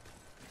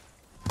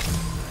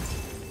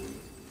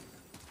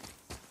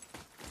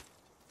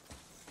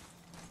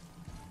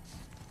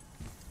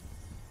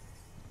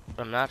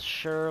 I'm not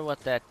sure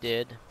what that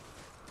did.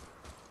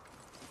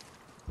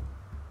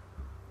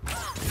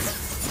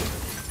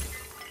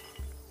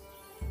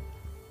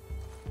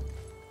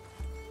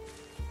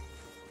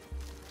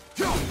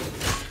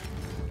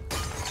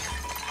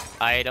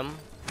 Item.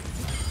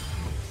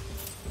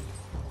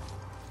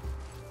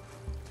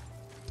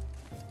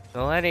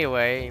 Well,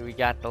 anyway, we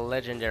got the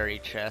legendary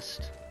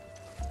chest.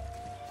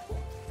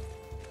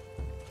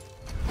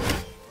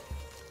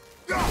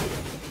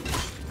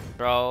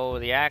 Throw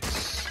the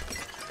axe.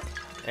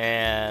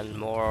 And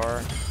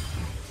more.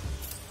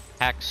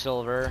 Hack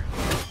silver.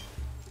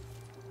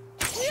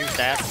 Shoot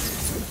that.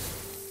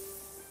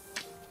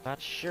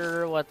 Not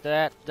sure what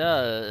that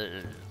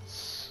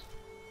does.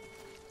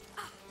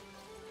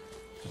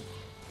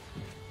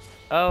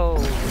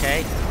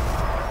 Okay.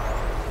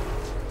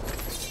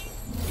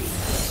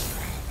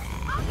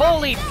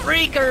 Holy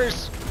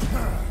freakers!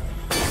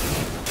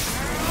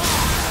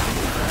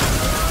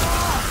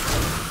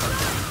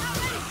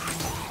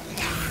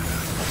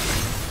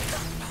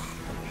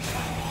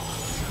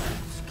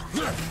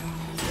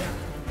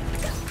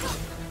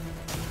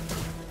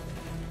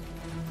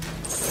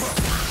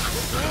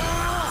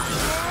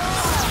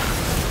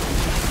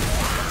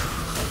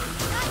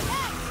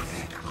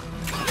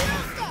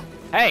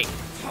 Hey!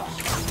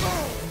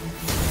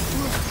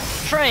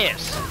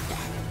 Atreus!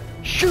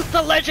 Shoot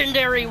the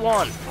legendary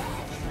one!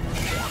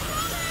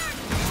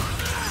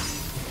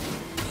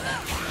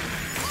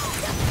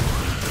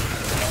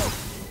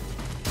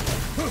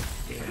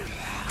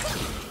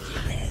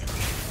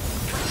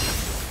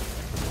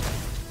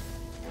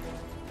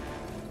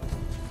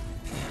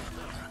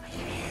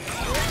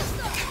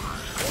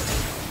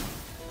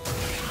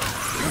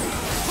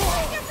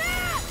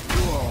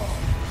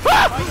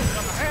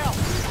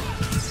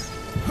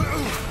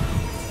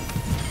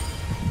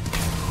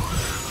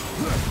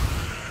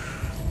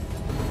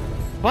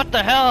 What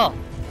the hell?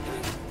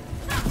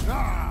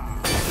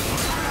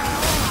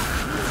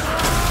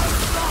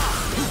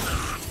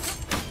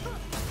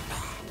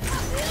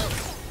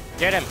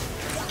 Get him!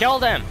 Kill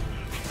them!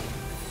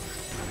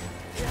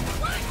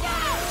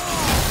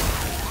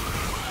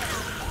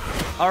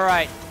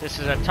 Alright, this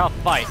is a tough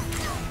fight.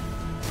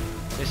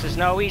 This is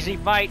no easy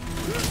fight.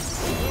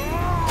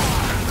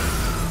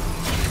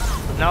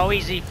 No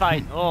easy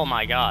fight. Oh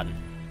my god.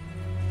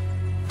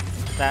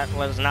 That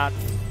was not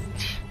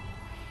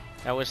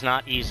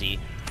easy.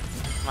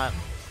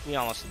 We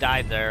almost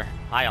died there.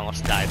 I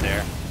almost died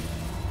there.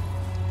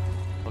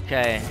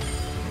 Okay.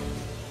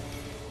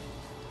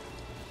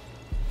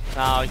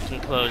 Now we can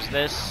close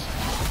this.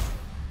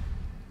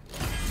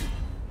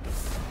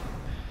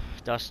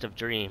 Dust of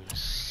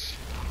Dreams.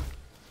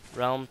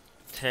 Realm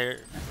Tear.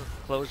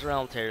 Close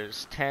Realm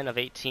Tears. 10 of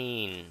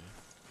 18.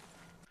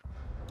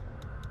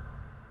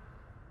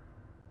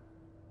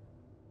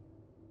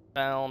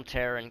 Realm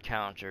Tear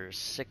Encounters.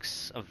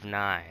 6 of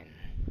 9.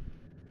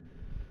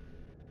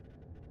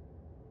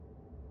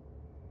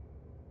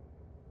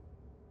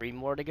 Three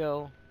more to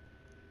go.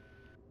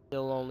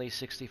 Still only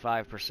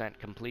 65%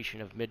 completion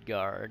of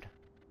Midgard.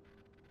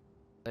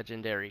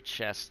 Legendary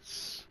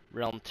chests.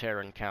 Realm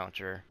Tear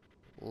Encounter.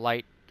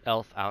 Light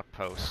Elf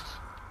Outpost.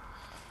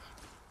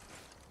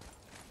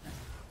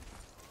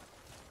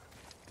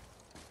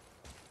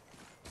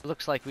 It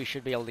looks like we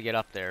should be able to get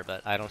up there,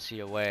 but I don't see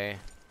a way.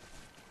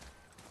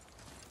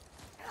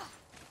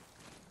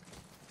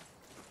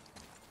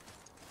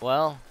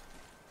 Well,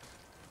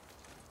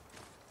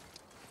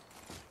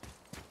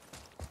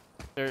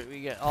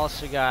 we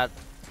also got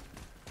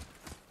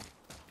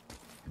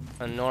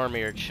a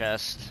Normir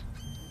chest.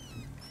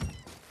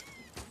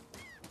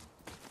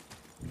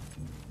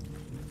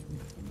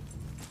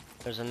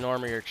 There's a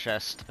Normir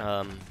chest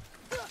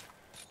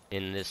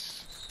in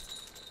this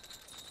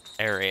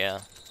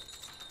area.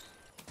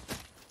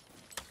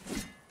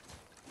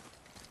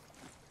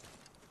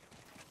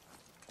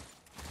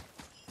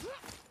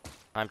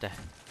 Time to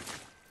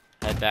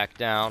head back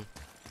down.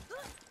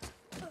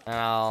 And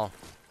I'll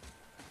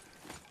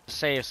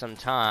save some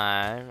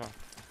time.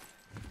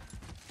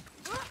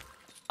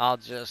 I'll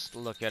just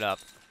look it up.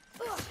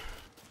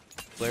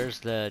 Where's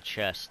the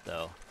chest,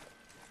 though?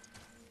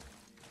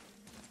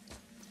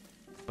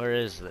 Where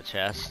is the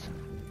chest?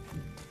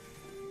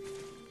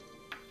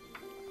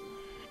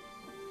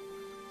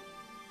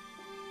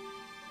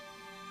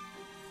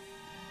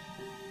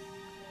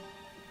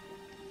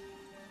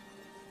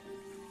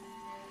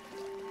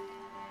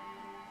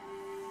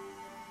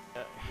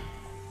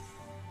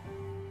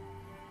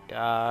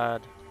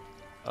 God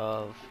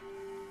of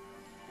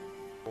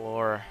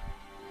War.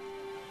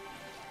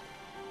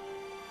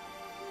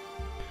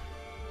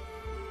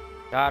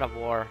 God of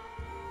War.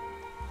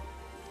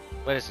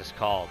 What is this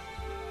called?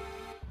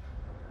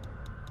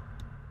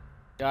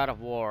 God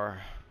of War.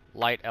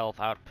 Light Elf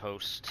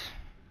Outpost.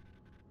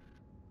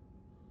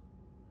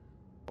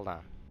 Hold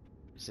on.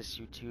 Is this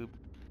YouTube?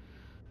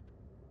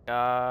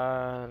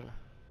 God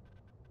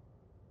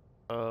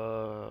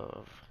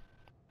of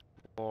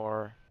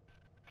War.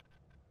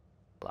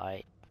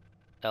 Light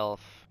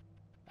Elf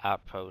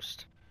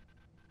Outpost.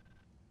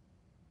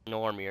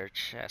 Normir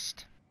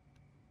chest.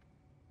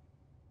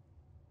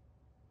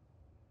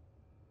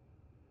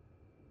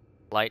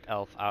 Light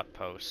Elf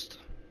Outpost.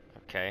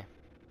 Okay.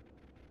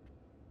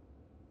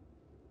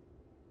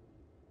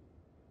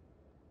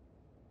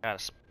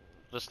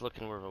 Just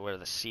looking where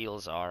the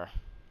seals are.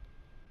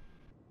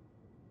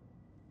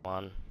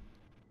 One.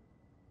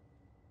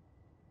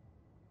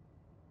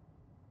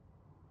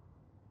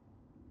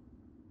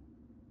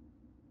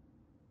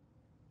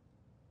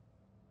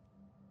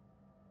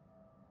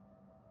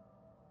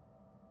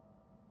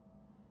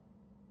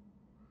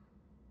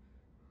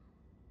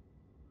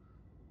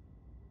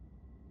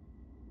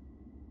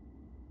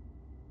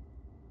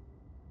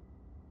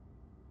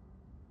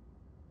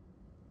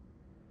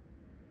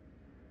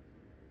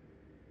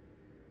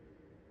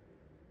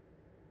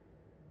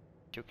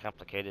 Too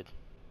complicated.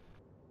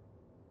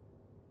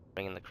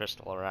 Bringing the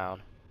crystal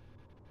around.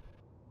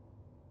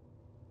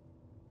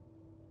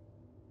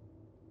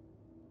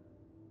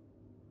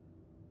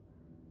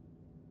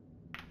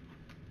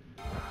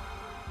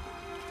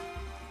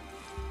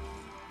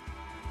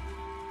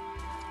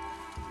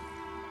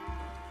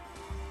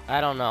 I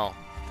don't know.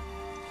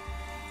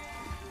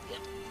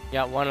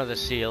 Got one of the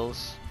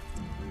seals.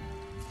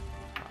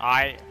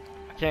 I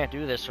can't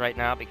do this right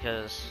now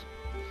because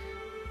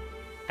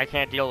I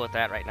can't deal with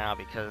that right now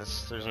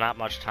because there's not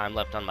much time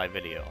left on my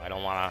video. I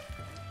don't want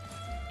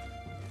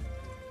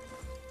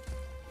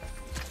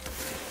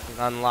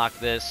to unlock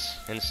this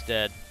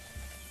instead.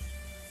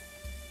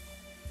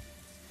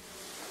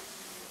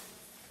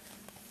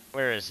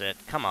 Where is it?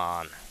 Come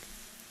on.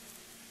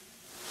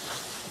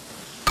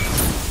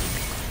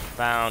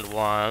 Found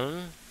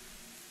one.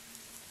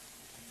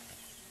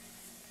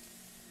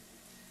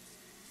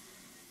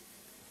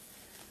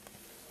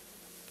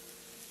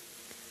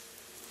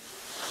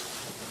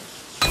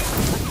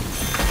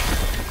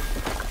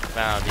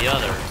 Found the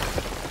other.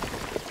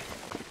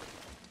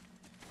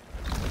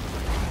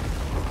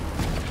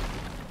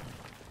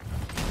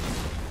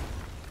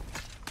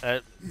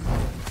 That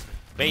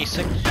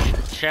basic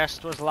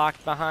chest was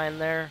locked behind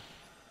there.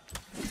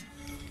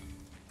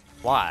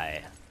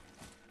 Why?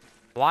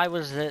 Why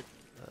was it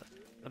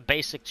a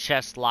basic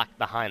chest locked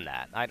behind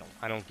that? I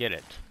don't get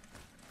it.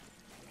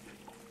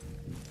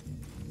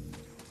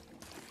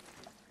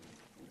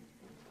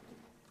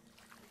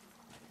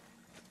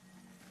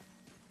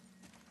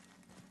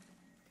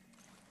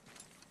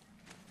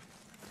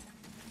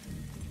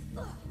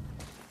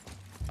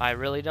 I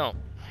really don't.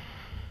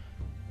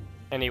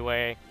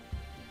 Anyway.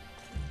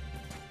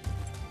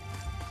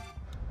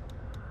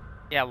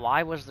 Yeah,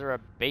 why was there a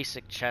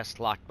basic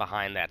chest locked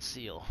behind that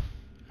seal?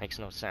 Makes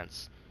no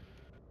sense.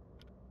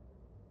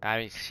 I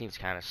mean, it seems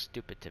kind of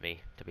stupid to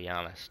me, to be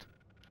honest.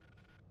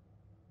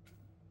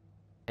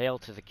 Hail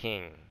to the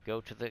king.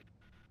 Go to the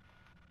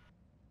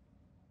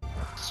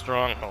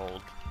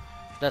stronghold.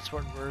 That's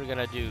what we're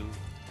gonna do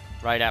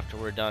right after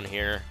we're done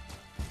here.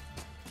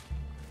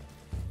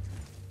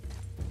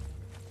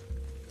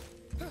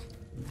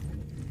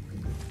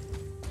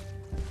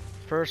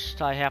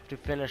 First, I have to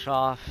finish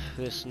off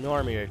this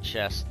Normir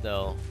chest,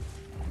 though.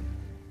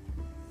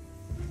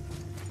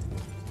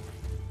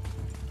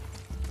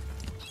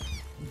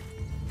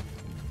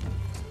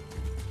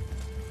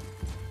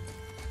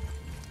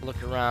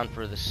 Look around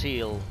for the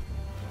seal.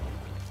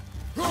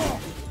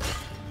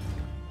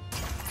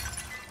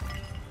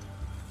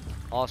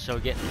 Also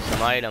getting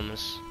some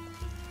items.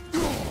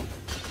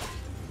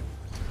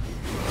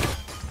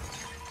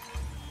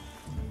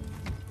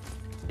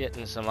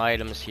 Getting some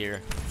items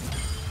here.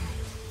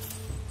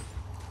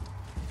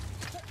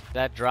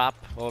 That drop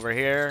over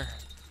here.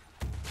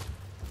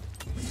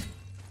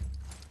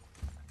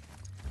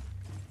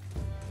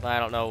 I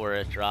don't know where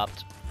it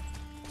dropped.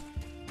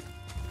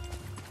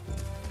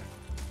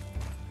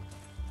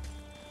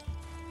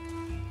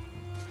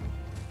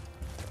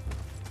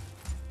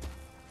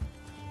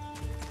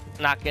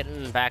 Not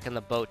getting back in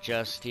the boat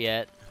just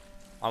yet.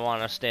 I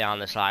want to stay on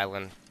this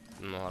island.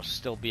 And I'll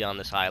still be on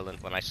this island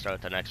when I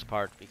start the next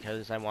part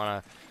because I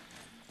want to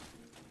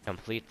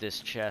complete this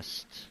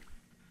chest.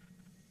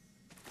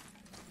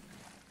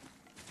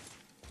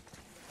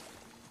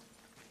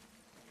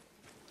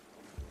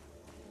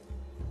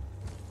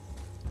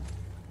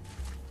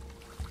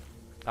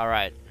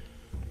 Alright.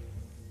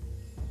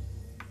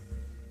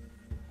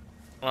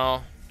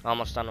 Well,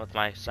 almost done with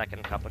my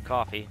second cup of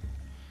coffee.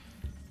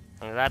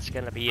 And that's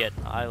gonna be it.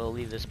 I will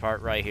leave this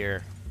part right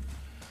here.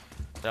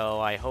 So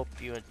I hope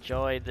you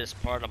enjoyed this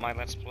part of my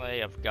Let's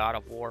Play of God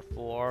of War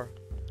 4,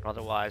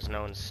 otherwise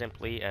known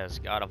simply as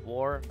God of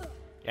War,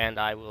 and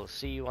I will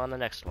see you on the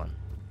next one.